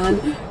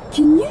man,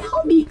 can you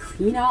help me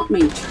clean out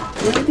my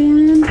chocolate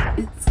bin?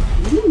 It's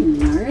kind of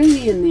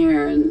gnarly in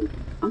there and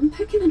I'm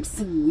picking up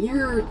some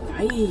weird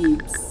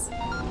vibes.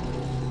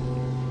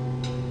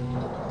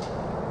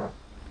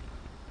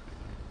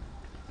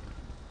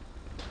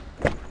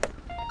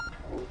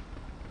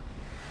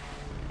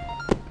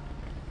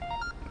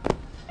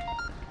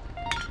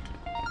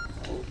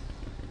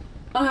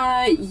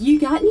 You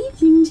got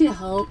anything to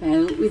help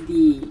out with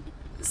the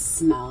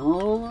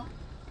smell?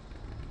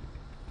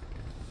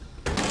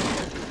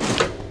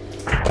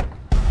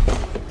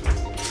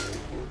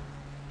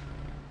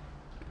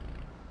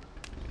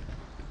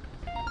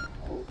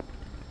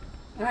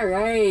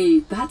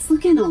 Alright, that's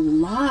looking a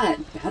lot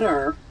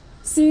better.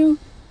 So,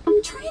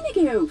 I'm trying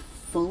to go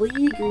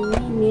fully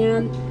green,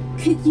 man.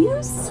 Could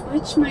you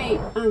switch my,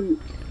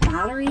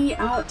 battery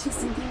out to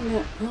something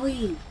that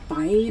really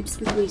vibes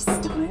with my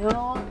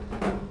style.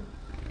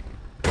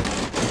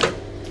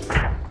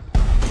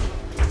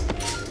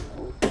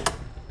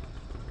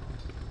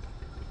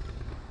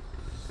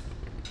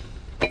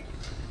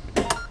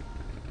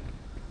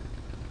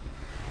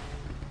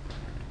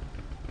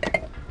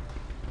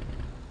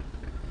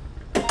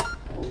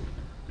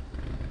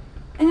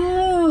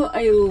 Oh,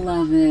 I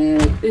love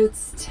it.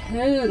 It's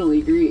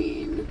totally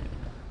green.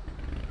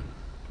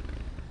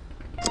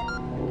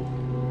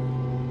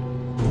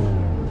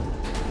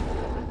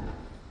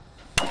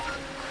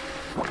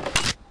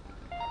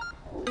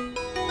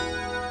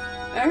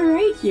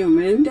 Alright,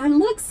 human, that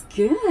looks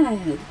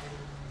good.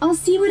 I'll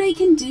see what I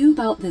can do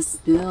about this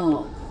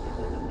bill.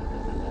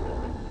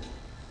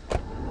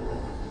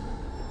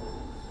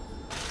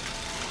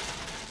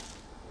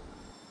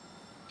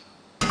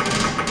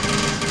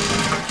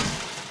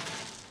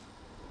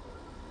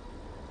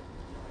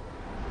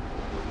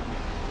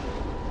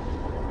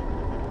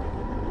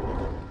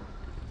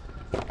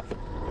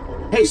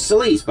 Hey,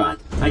 Sleazebot,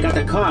 I got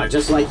the car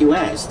just like you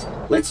asked.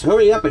 Let's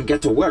hurry up and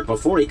get to work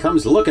before he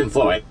comes looking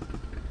for it.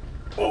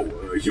 Oh,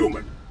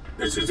 human,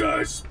 this is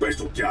a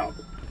special job.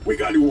 We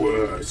got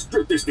to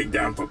strip this thing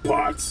down for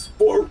parts,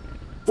 for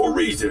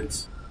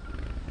reasons.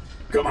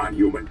 Come on,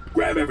 human,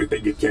 grab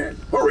everything you can.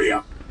 Hurry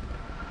up.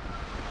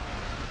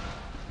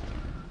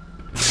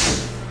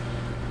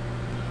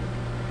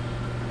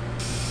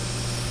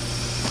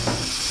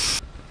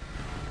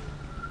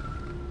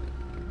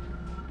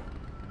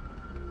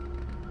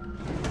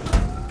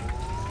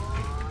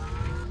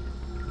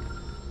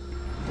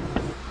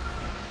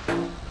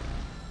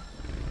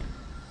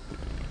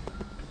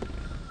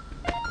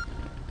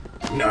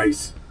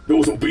 Nice.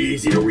 Those will be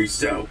easy to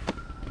resell.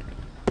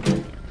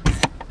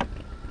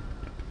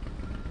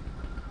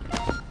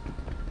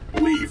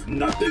 Leave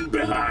nothing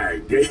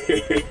behind.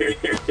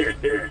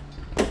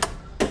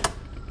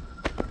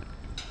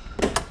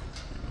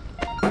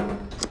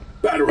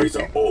 Batteries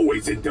are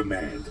always in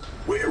demand.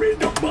 We're in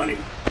the money.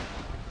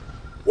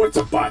 What's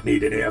a bot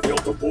need an air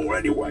filter for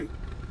anyway?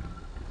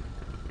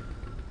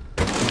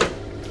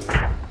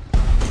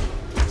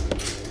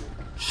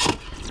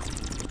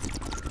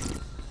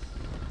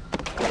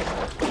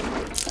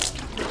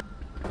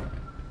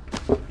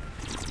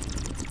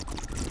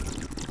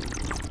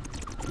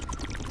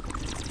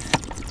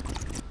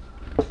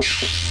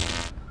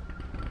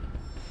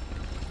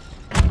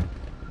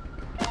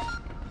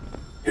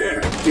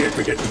 Can't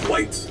forget the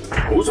plates.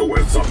 Those are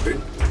worth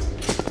something.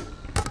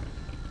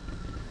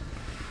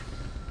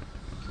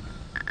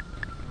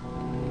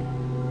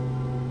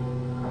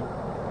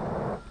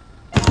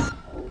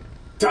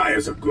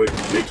 Tires are good.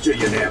 Make sure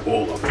you nab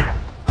all of them.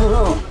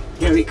 Oh,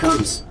 here he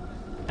comes.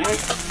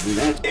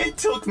 It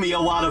took me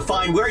a while to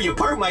find where you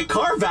parked my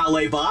car,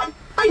 Valet Bot.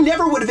 I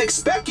never would have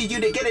expected you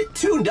to get it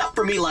tuned up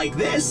for me like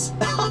this.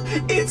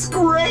 It's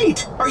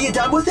great. Are you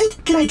done with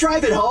it? Can I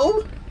drive it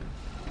home?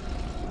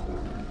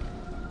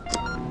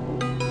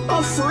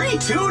 A free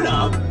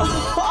tune-up?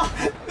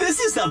 This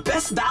is the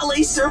best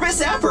valet service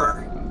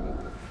ever!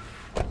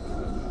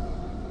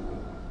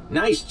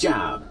 Nice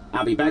job.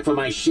 I'll be back for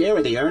my share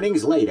of the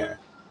earnings later.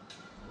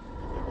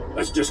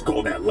 Let's just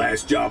call that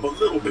last job a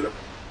little bit of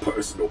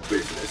personal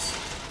business.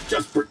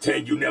 Just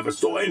pretend you never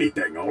saw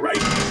anything, all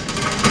right?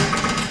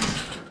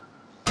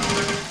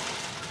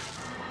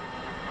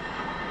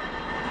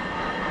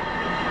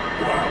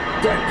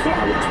 Wow, that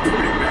car looks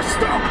pretty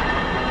messed up.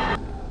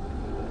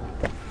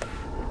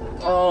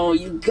 Oh,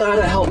 you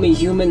gotta help me,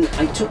 human.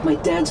 I took my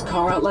dad's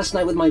car out last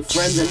night with my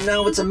friends, and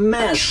now it's a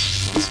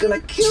mess. It's gonna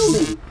kill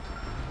me.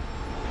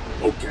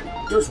 Okay,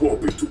 this won't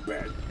be too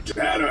bad.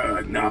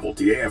 That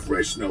novelty air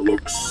freshener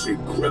looks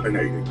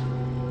incriminating.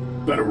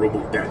 Better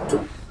remove that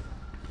too.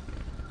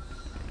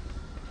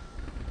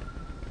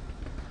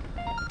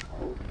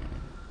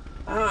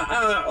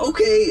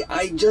 Okay.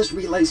 I just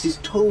realized he's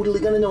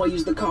totally gonna know I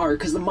used the car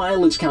because the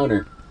mileage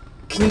counter.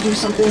 Can you do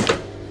something?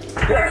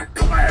 Yeah,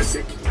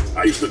 classic.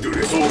 I used to do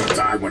this all the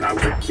time when I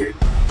was a kid.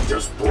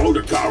 Just throw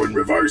the car in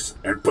reverse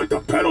and put the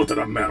pedal to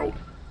the metal.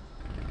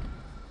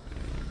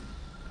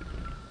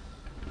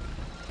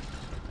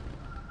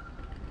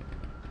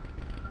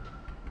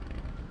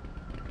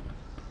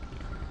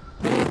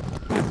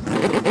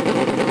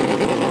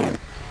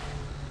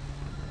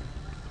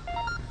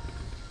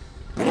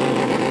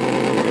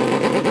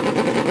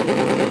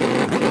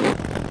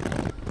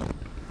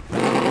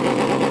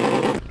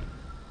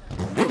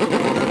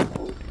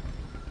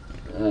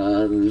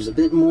 There's a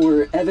bit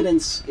more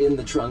evidence in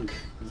the trunk.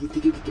 You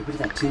think you could get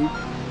rid of that too?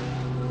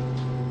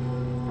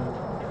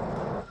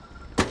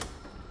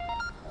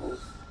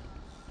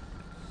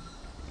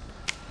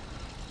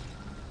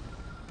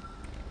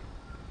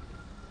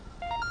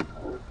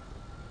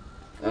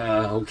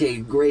 Okay,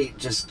 great.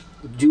 Just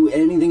do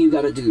anything you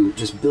gotta do.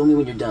 Just bill me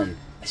when you're done.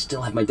 I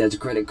still have my dad's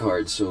credit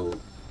card, so...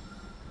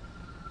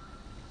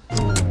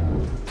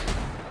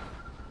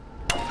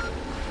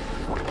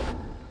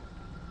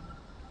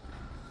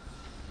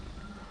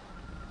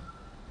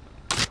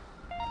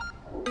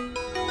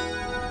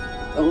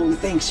 Oh,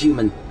 thanks,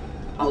 human.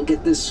 I'll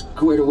get this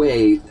squared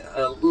away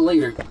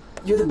later.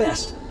 You're the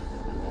best.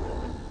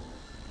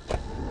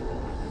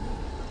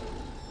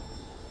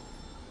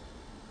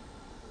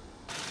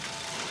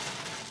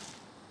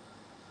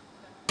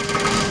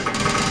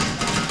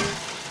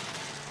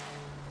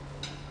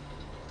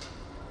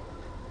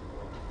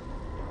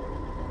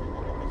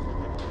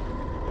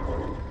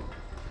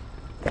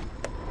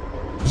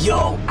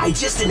 Yo, I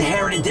just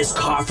inherited this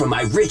car from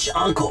my rich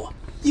uncle.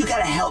 You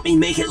gotta help me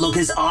make it look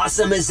as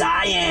awesome as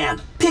I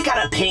am. Pick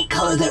out a paint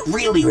color that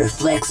really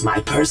reflects my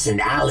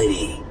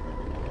personality.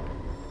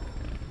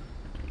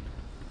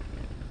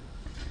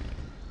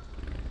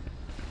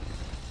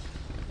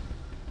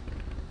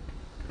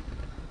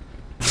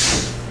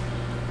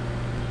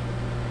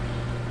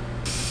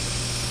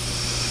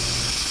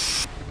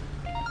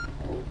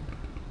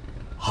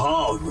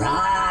 All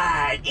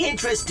right,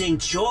 interesting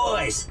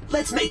choice.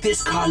 Let's make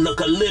this car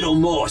look a little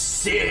more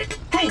sick.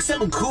 Hang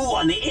something cool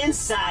on the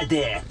inside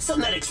there,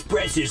 something that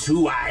expresses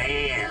who I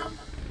am.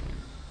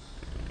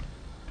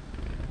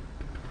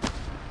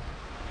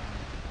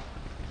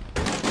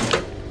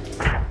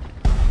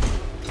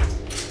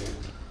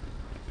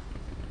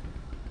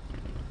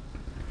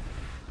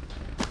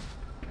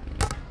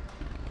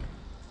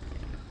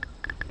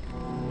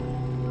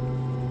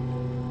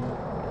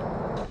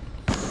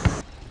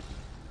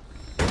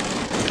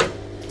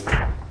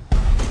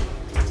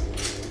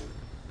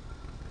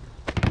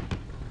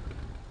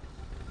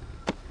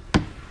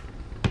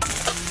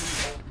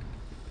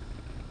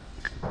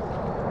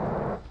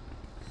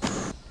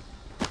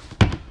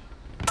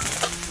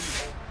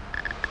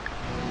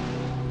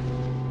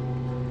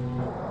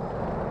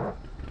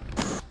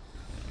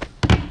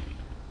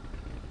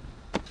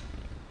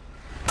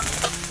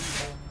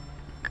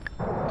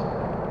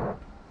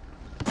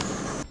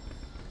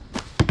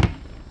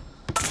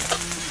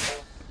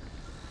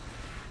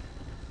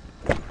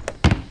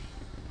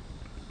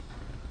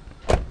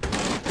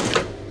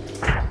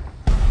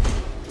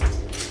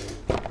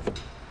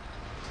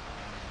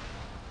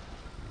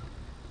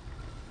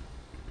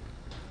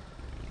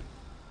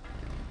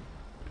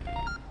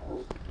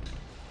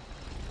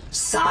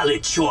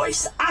 Solid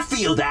choice. I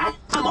feel that.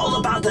 I'm all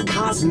about the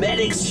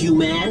cosmetics,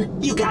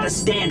 human. You gotta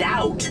stand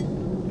out.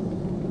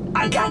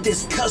 I got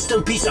this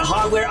custom piece of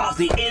hardware off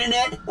the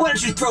internet. Why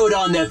don't you throw it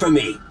on there for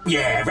me?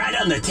 Yeah, right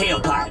on the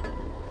tailpipe.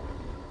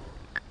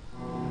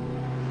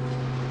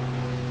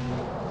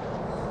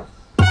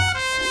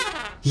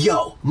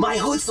 Yo, my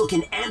hood's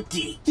looking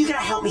empty. You gotta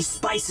help me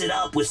spice it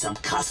up with some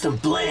custom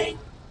bling.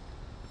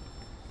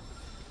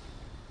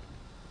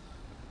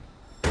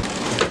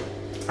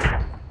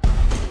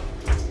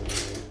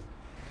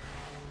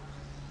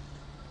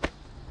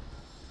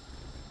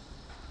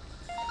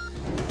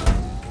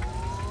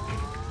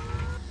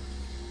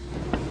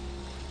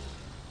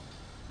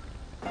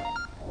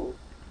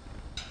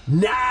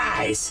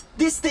 Nice!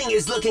 This thing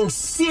is looking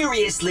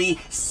seriously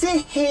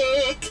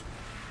sick!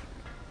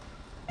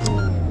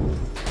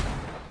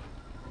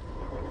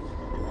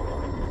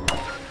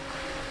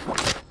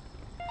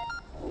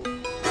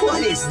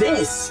 What is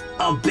this?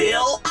 A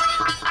bill?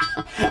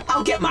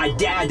 I'll get my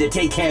dad to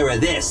take care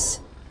of this.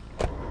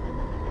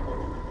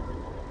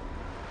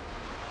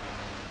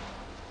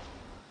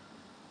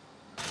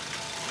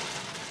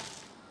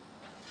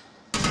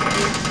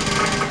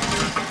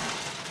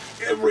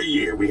 Every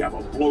year we have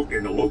a float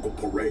in the local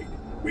parade.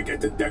 We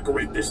get to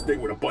decorate this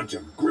thing with a bunch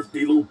of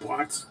grifty little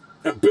pots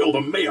and build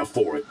a mayor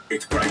for it.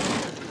 It's great.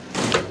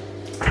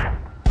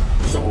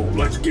 So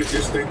let's give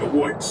this thing the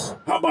woods.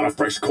 How about a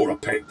fresh coat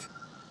of paint?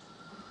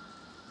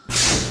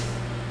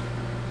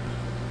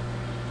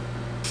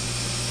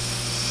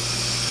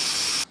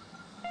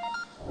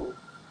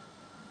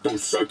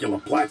 Those circular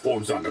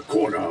platforms on the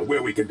corner are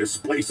where we can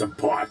display some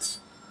parts.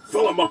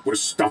 Fill them up with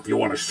stuff you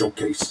want to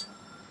showcase.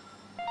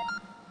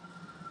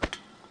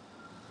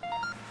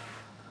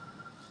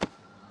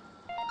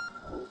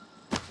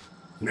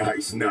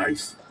 Nice,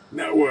 nice.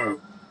 Now,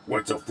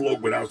 what's a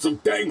float without some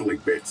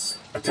dangly bits?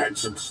 Attach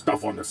some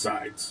stuff on the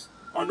sides.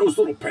 On those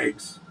little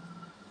pegs.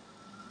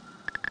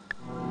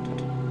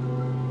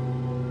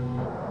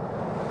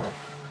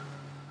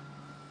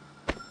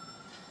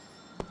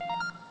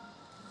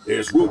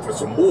 There's room for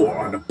some more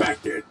on the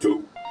back there,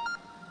 too.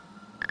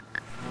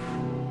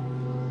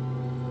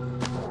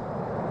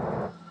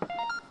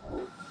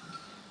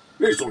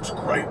 This looks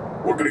great.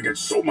 We're gonna get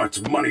so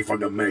much money from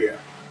the mayor.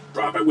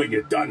 Drop it when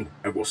you're done,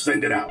 and we'll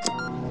send it out.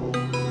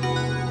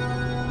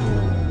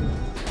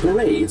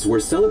 Parades were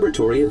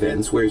celebratory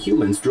events where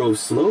humans drove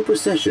slow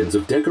processions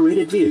of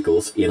decorated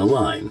vehicles in a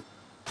line.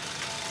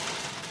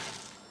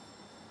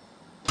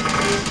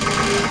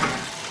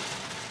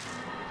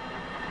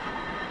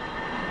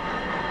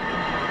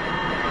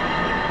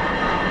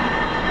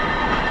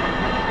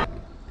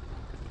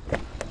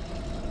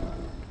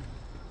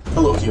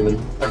 Hello,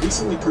 human. I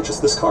recently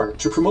purchased this car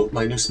to promote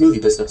my new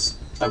smoothie business.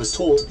 I was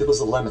told it was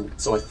a lemon,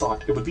 so I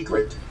thought it would be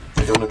great.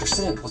 I don't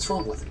understand what's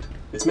wrong with it.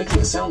 It's making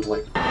a sound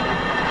like...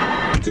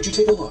 Could you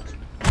take a look?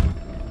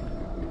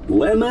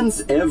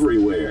 Lemons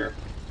everywhere.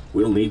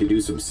 We'll need to do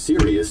some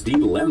serious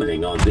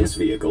de-lemoning on this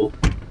vehicle.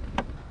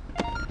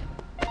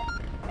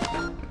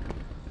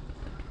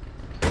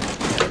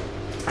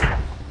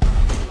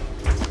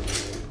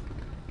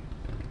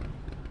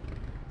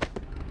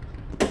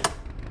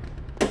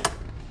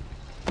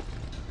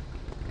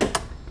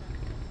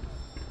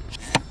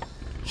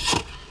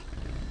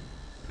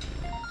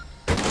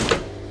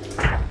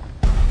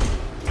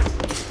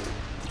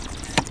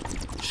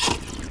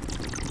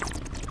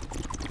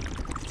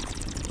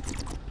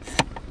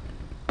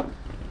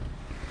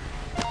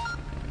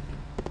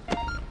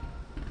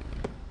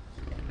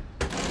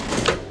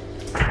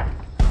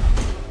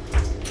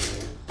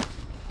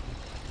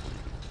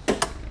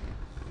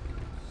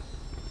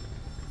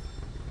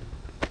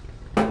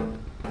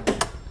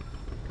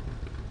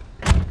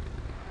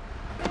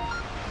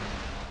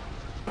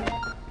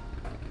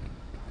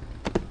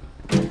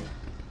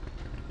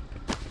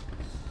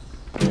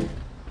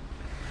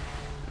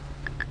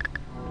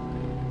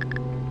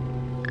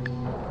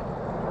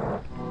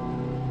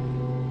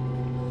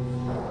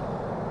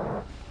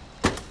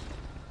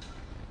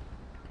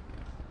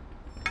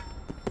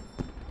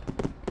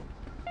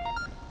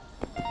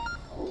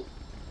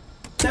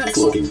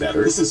 That's looking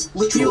better. This is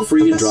literally Feel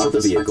free the to best drop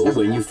the service I've vehicle ever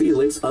when you had.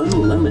 feel it's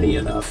unlemony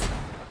enough.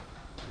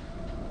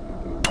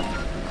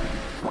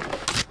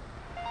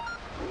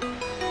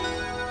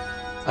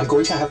 I'm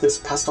going to have this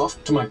passed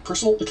off to my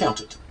personal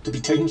accountant to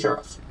be taken care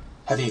of.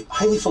 Have a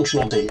highly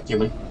functional day,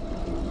 human.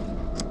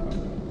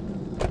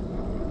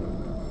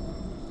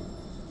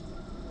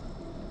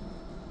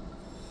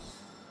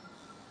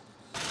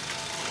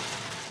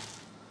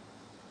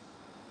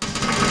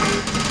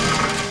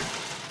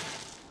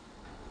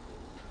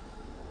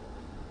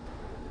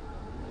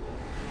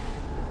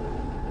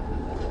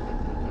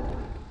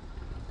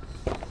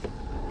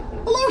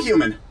 Hello,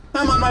 human.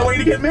 I'm on my way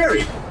to get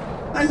married.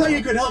 I thought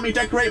you could help me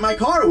decorate my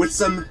car with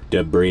some...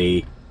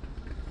 Debris.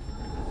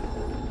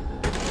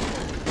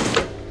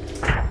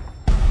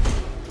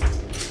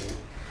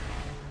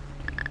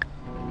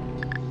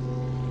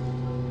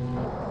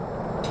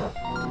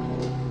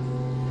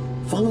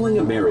 Following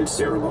a marriage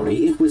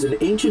ceremony, it was an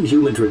ancient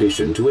human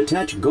tradition to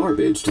attach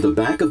garbage to the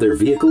back of their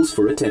vehicles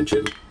for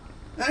attention.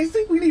 I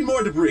think we need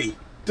more debris.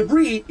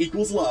 Debris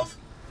equals love.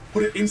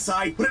 Put it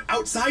inside, put it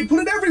outside, put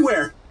it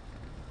everywhere!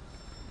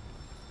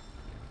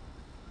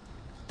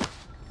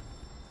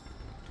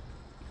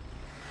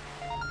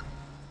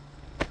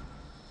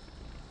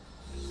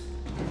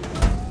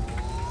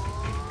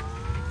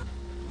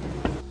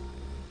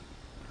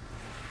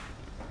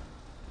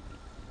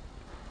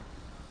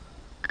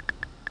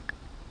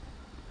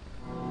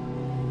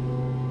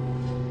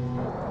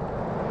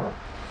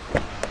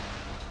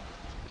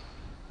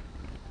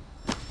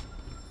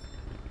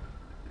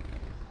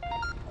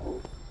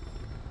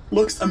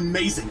 Looks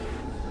amazing.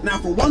 Now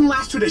for one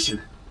last tradition.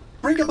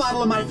 Break a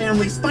bottle of my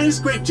family's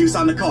finest grape juice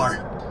on the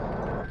car.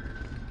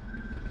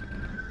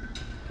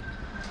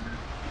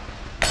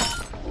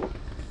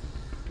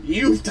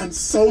 You've done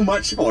so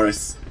much for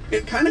us.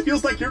 It kind of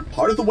feels like you're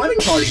part of the wedding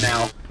party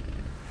now.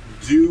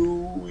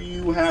 Do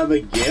you have a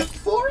gift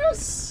for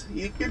us?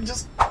 You could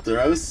just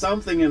throw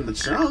something in the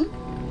trunk.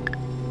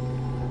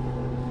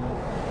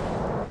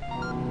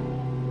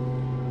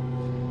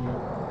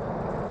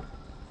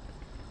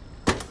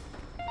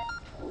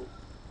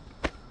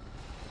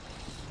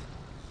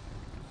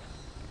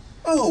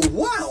 Oh,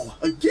 wow!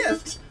 A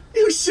gift?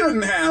 You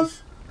shouldn't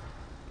have!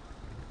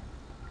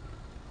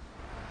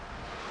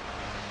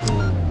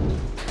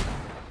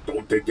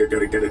 Don't think you're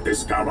gonna get a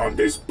discount on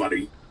this,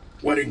 buddy.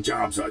 Wedding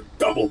jobs are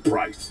double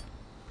price.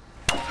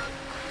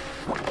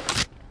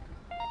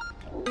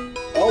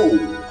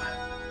 Oh.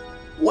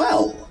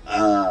 Well,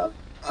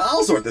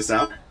 I'll sort this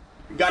out.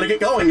 Gotta get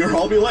going or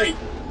I'll be late.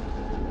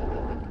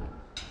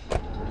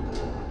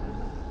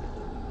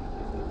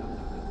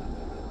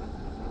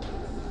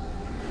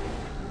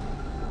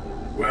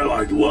 Well,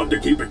 I'd love to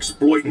keep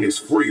exploiting this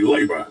free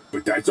labor,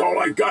 but that's all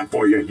I got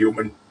for you,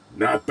 human.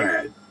 Not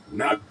bad.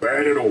 Not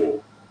bad at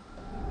all.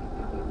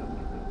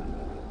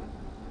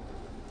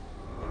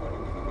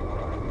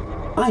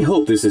 I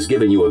hope this has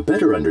given you a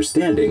better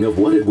understanding of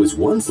what it was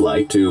once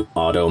like to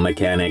auto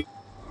mechanic.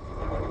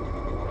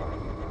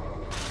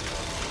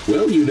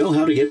 Well, you know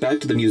how to get back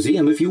to the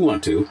museum if you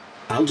want to.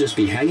 I'll just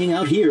be hanging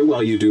out here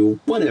while you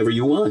do whatever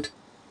you want.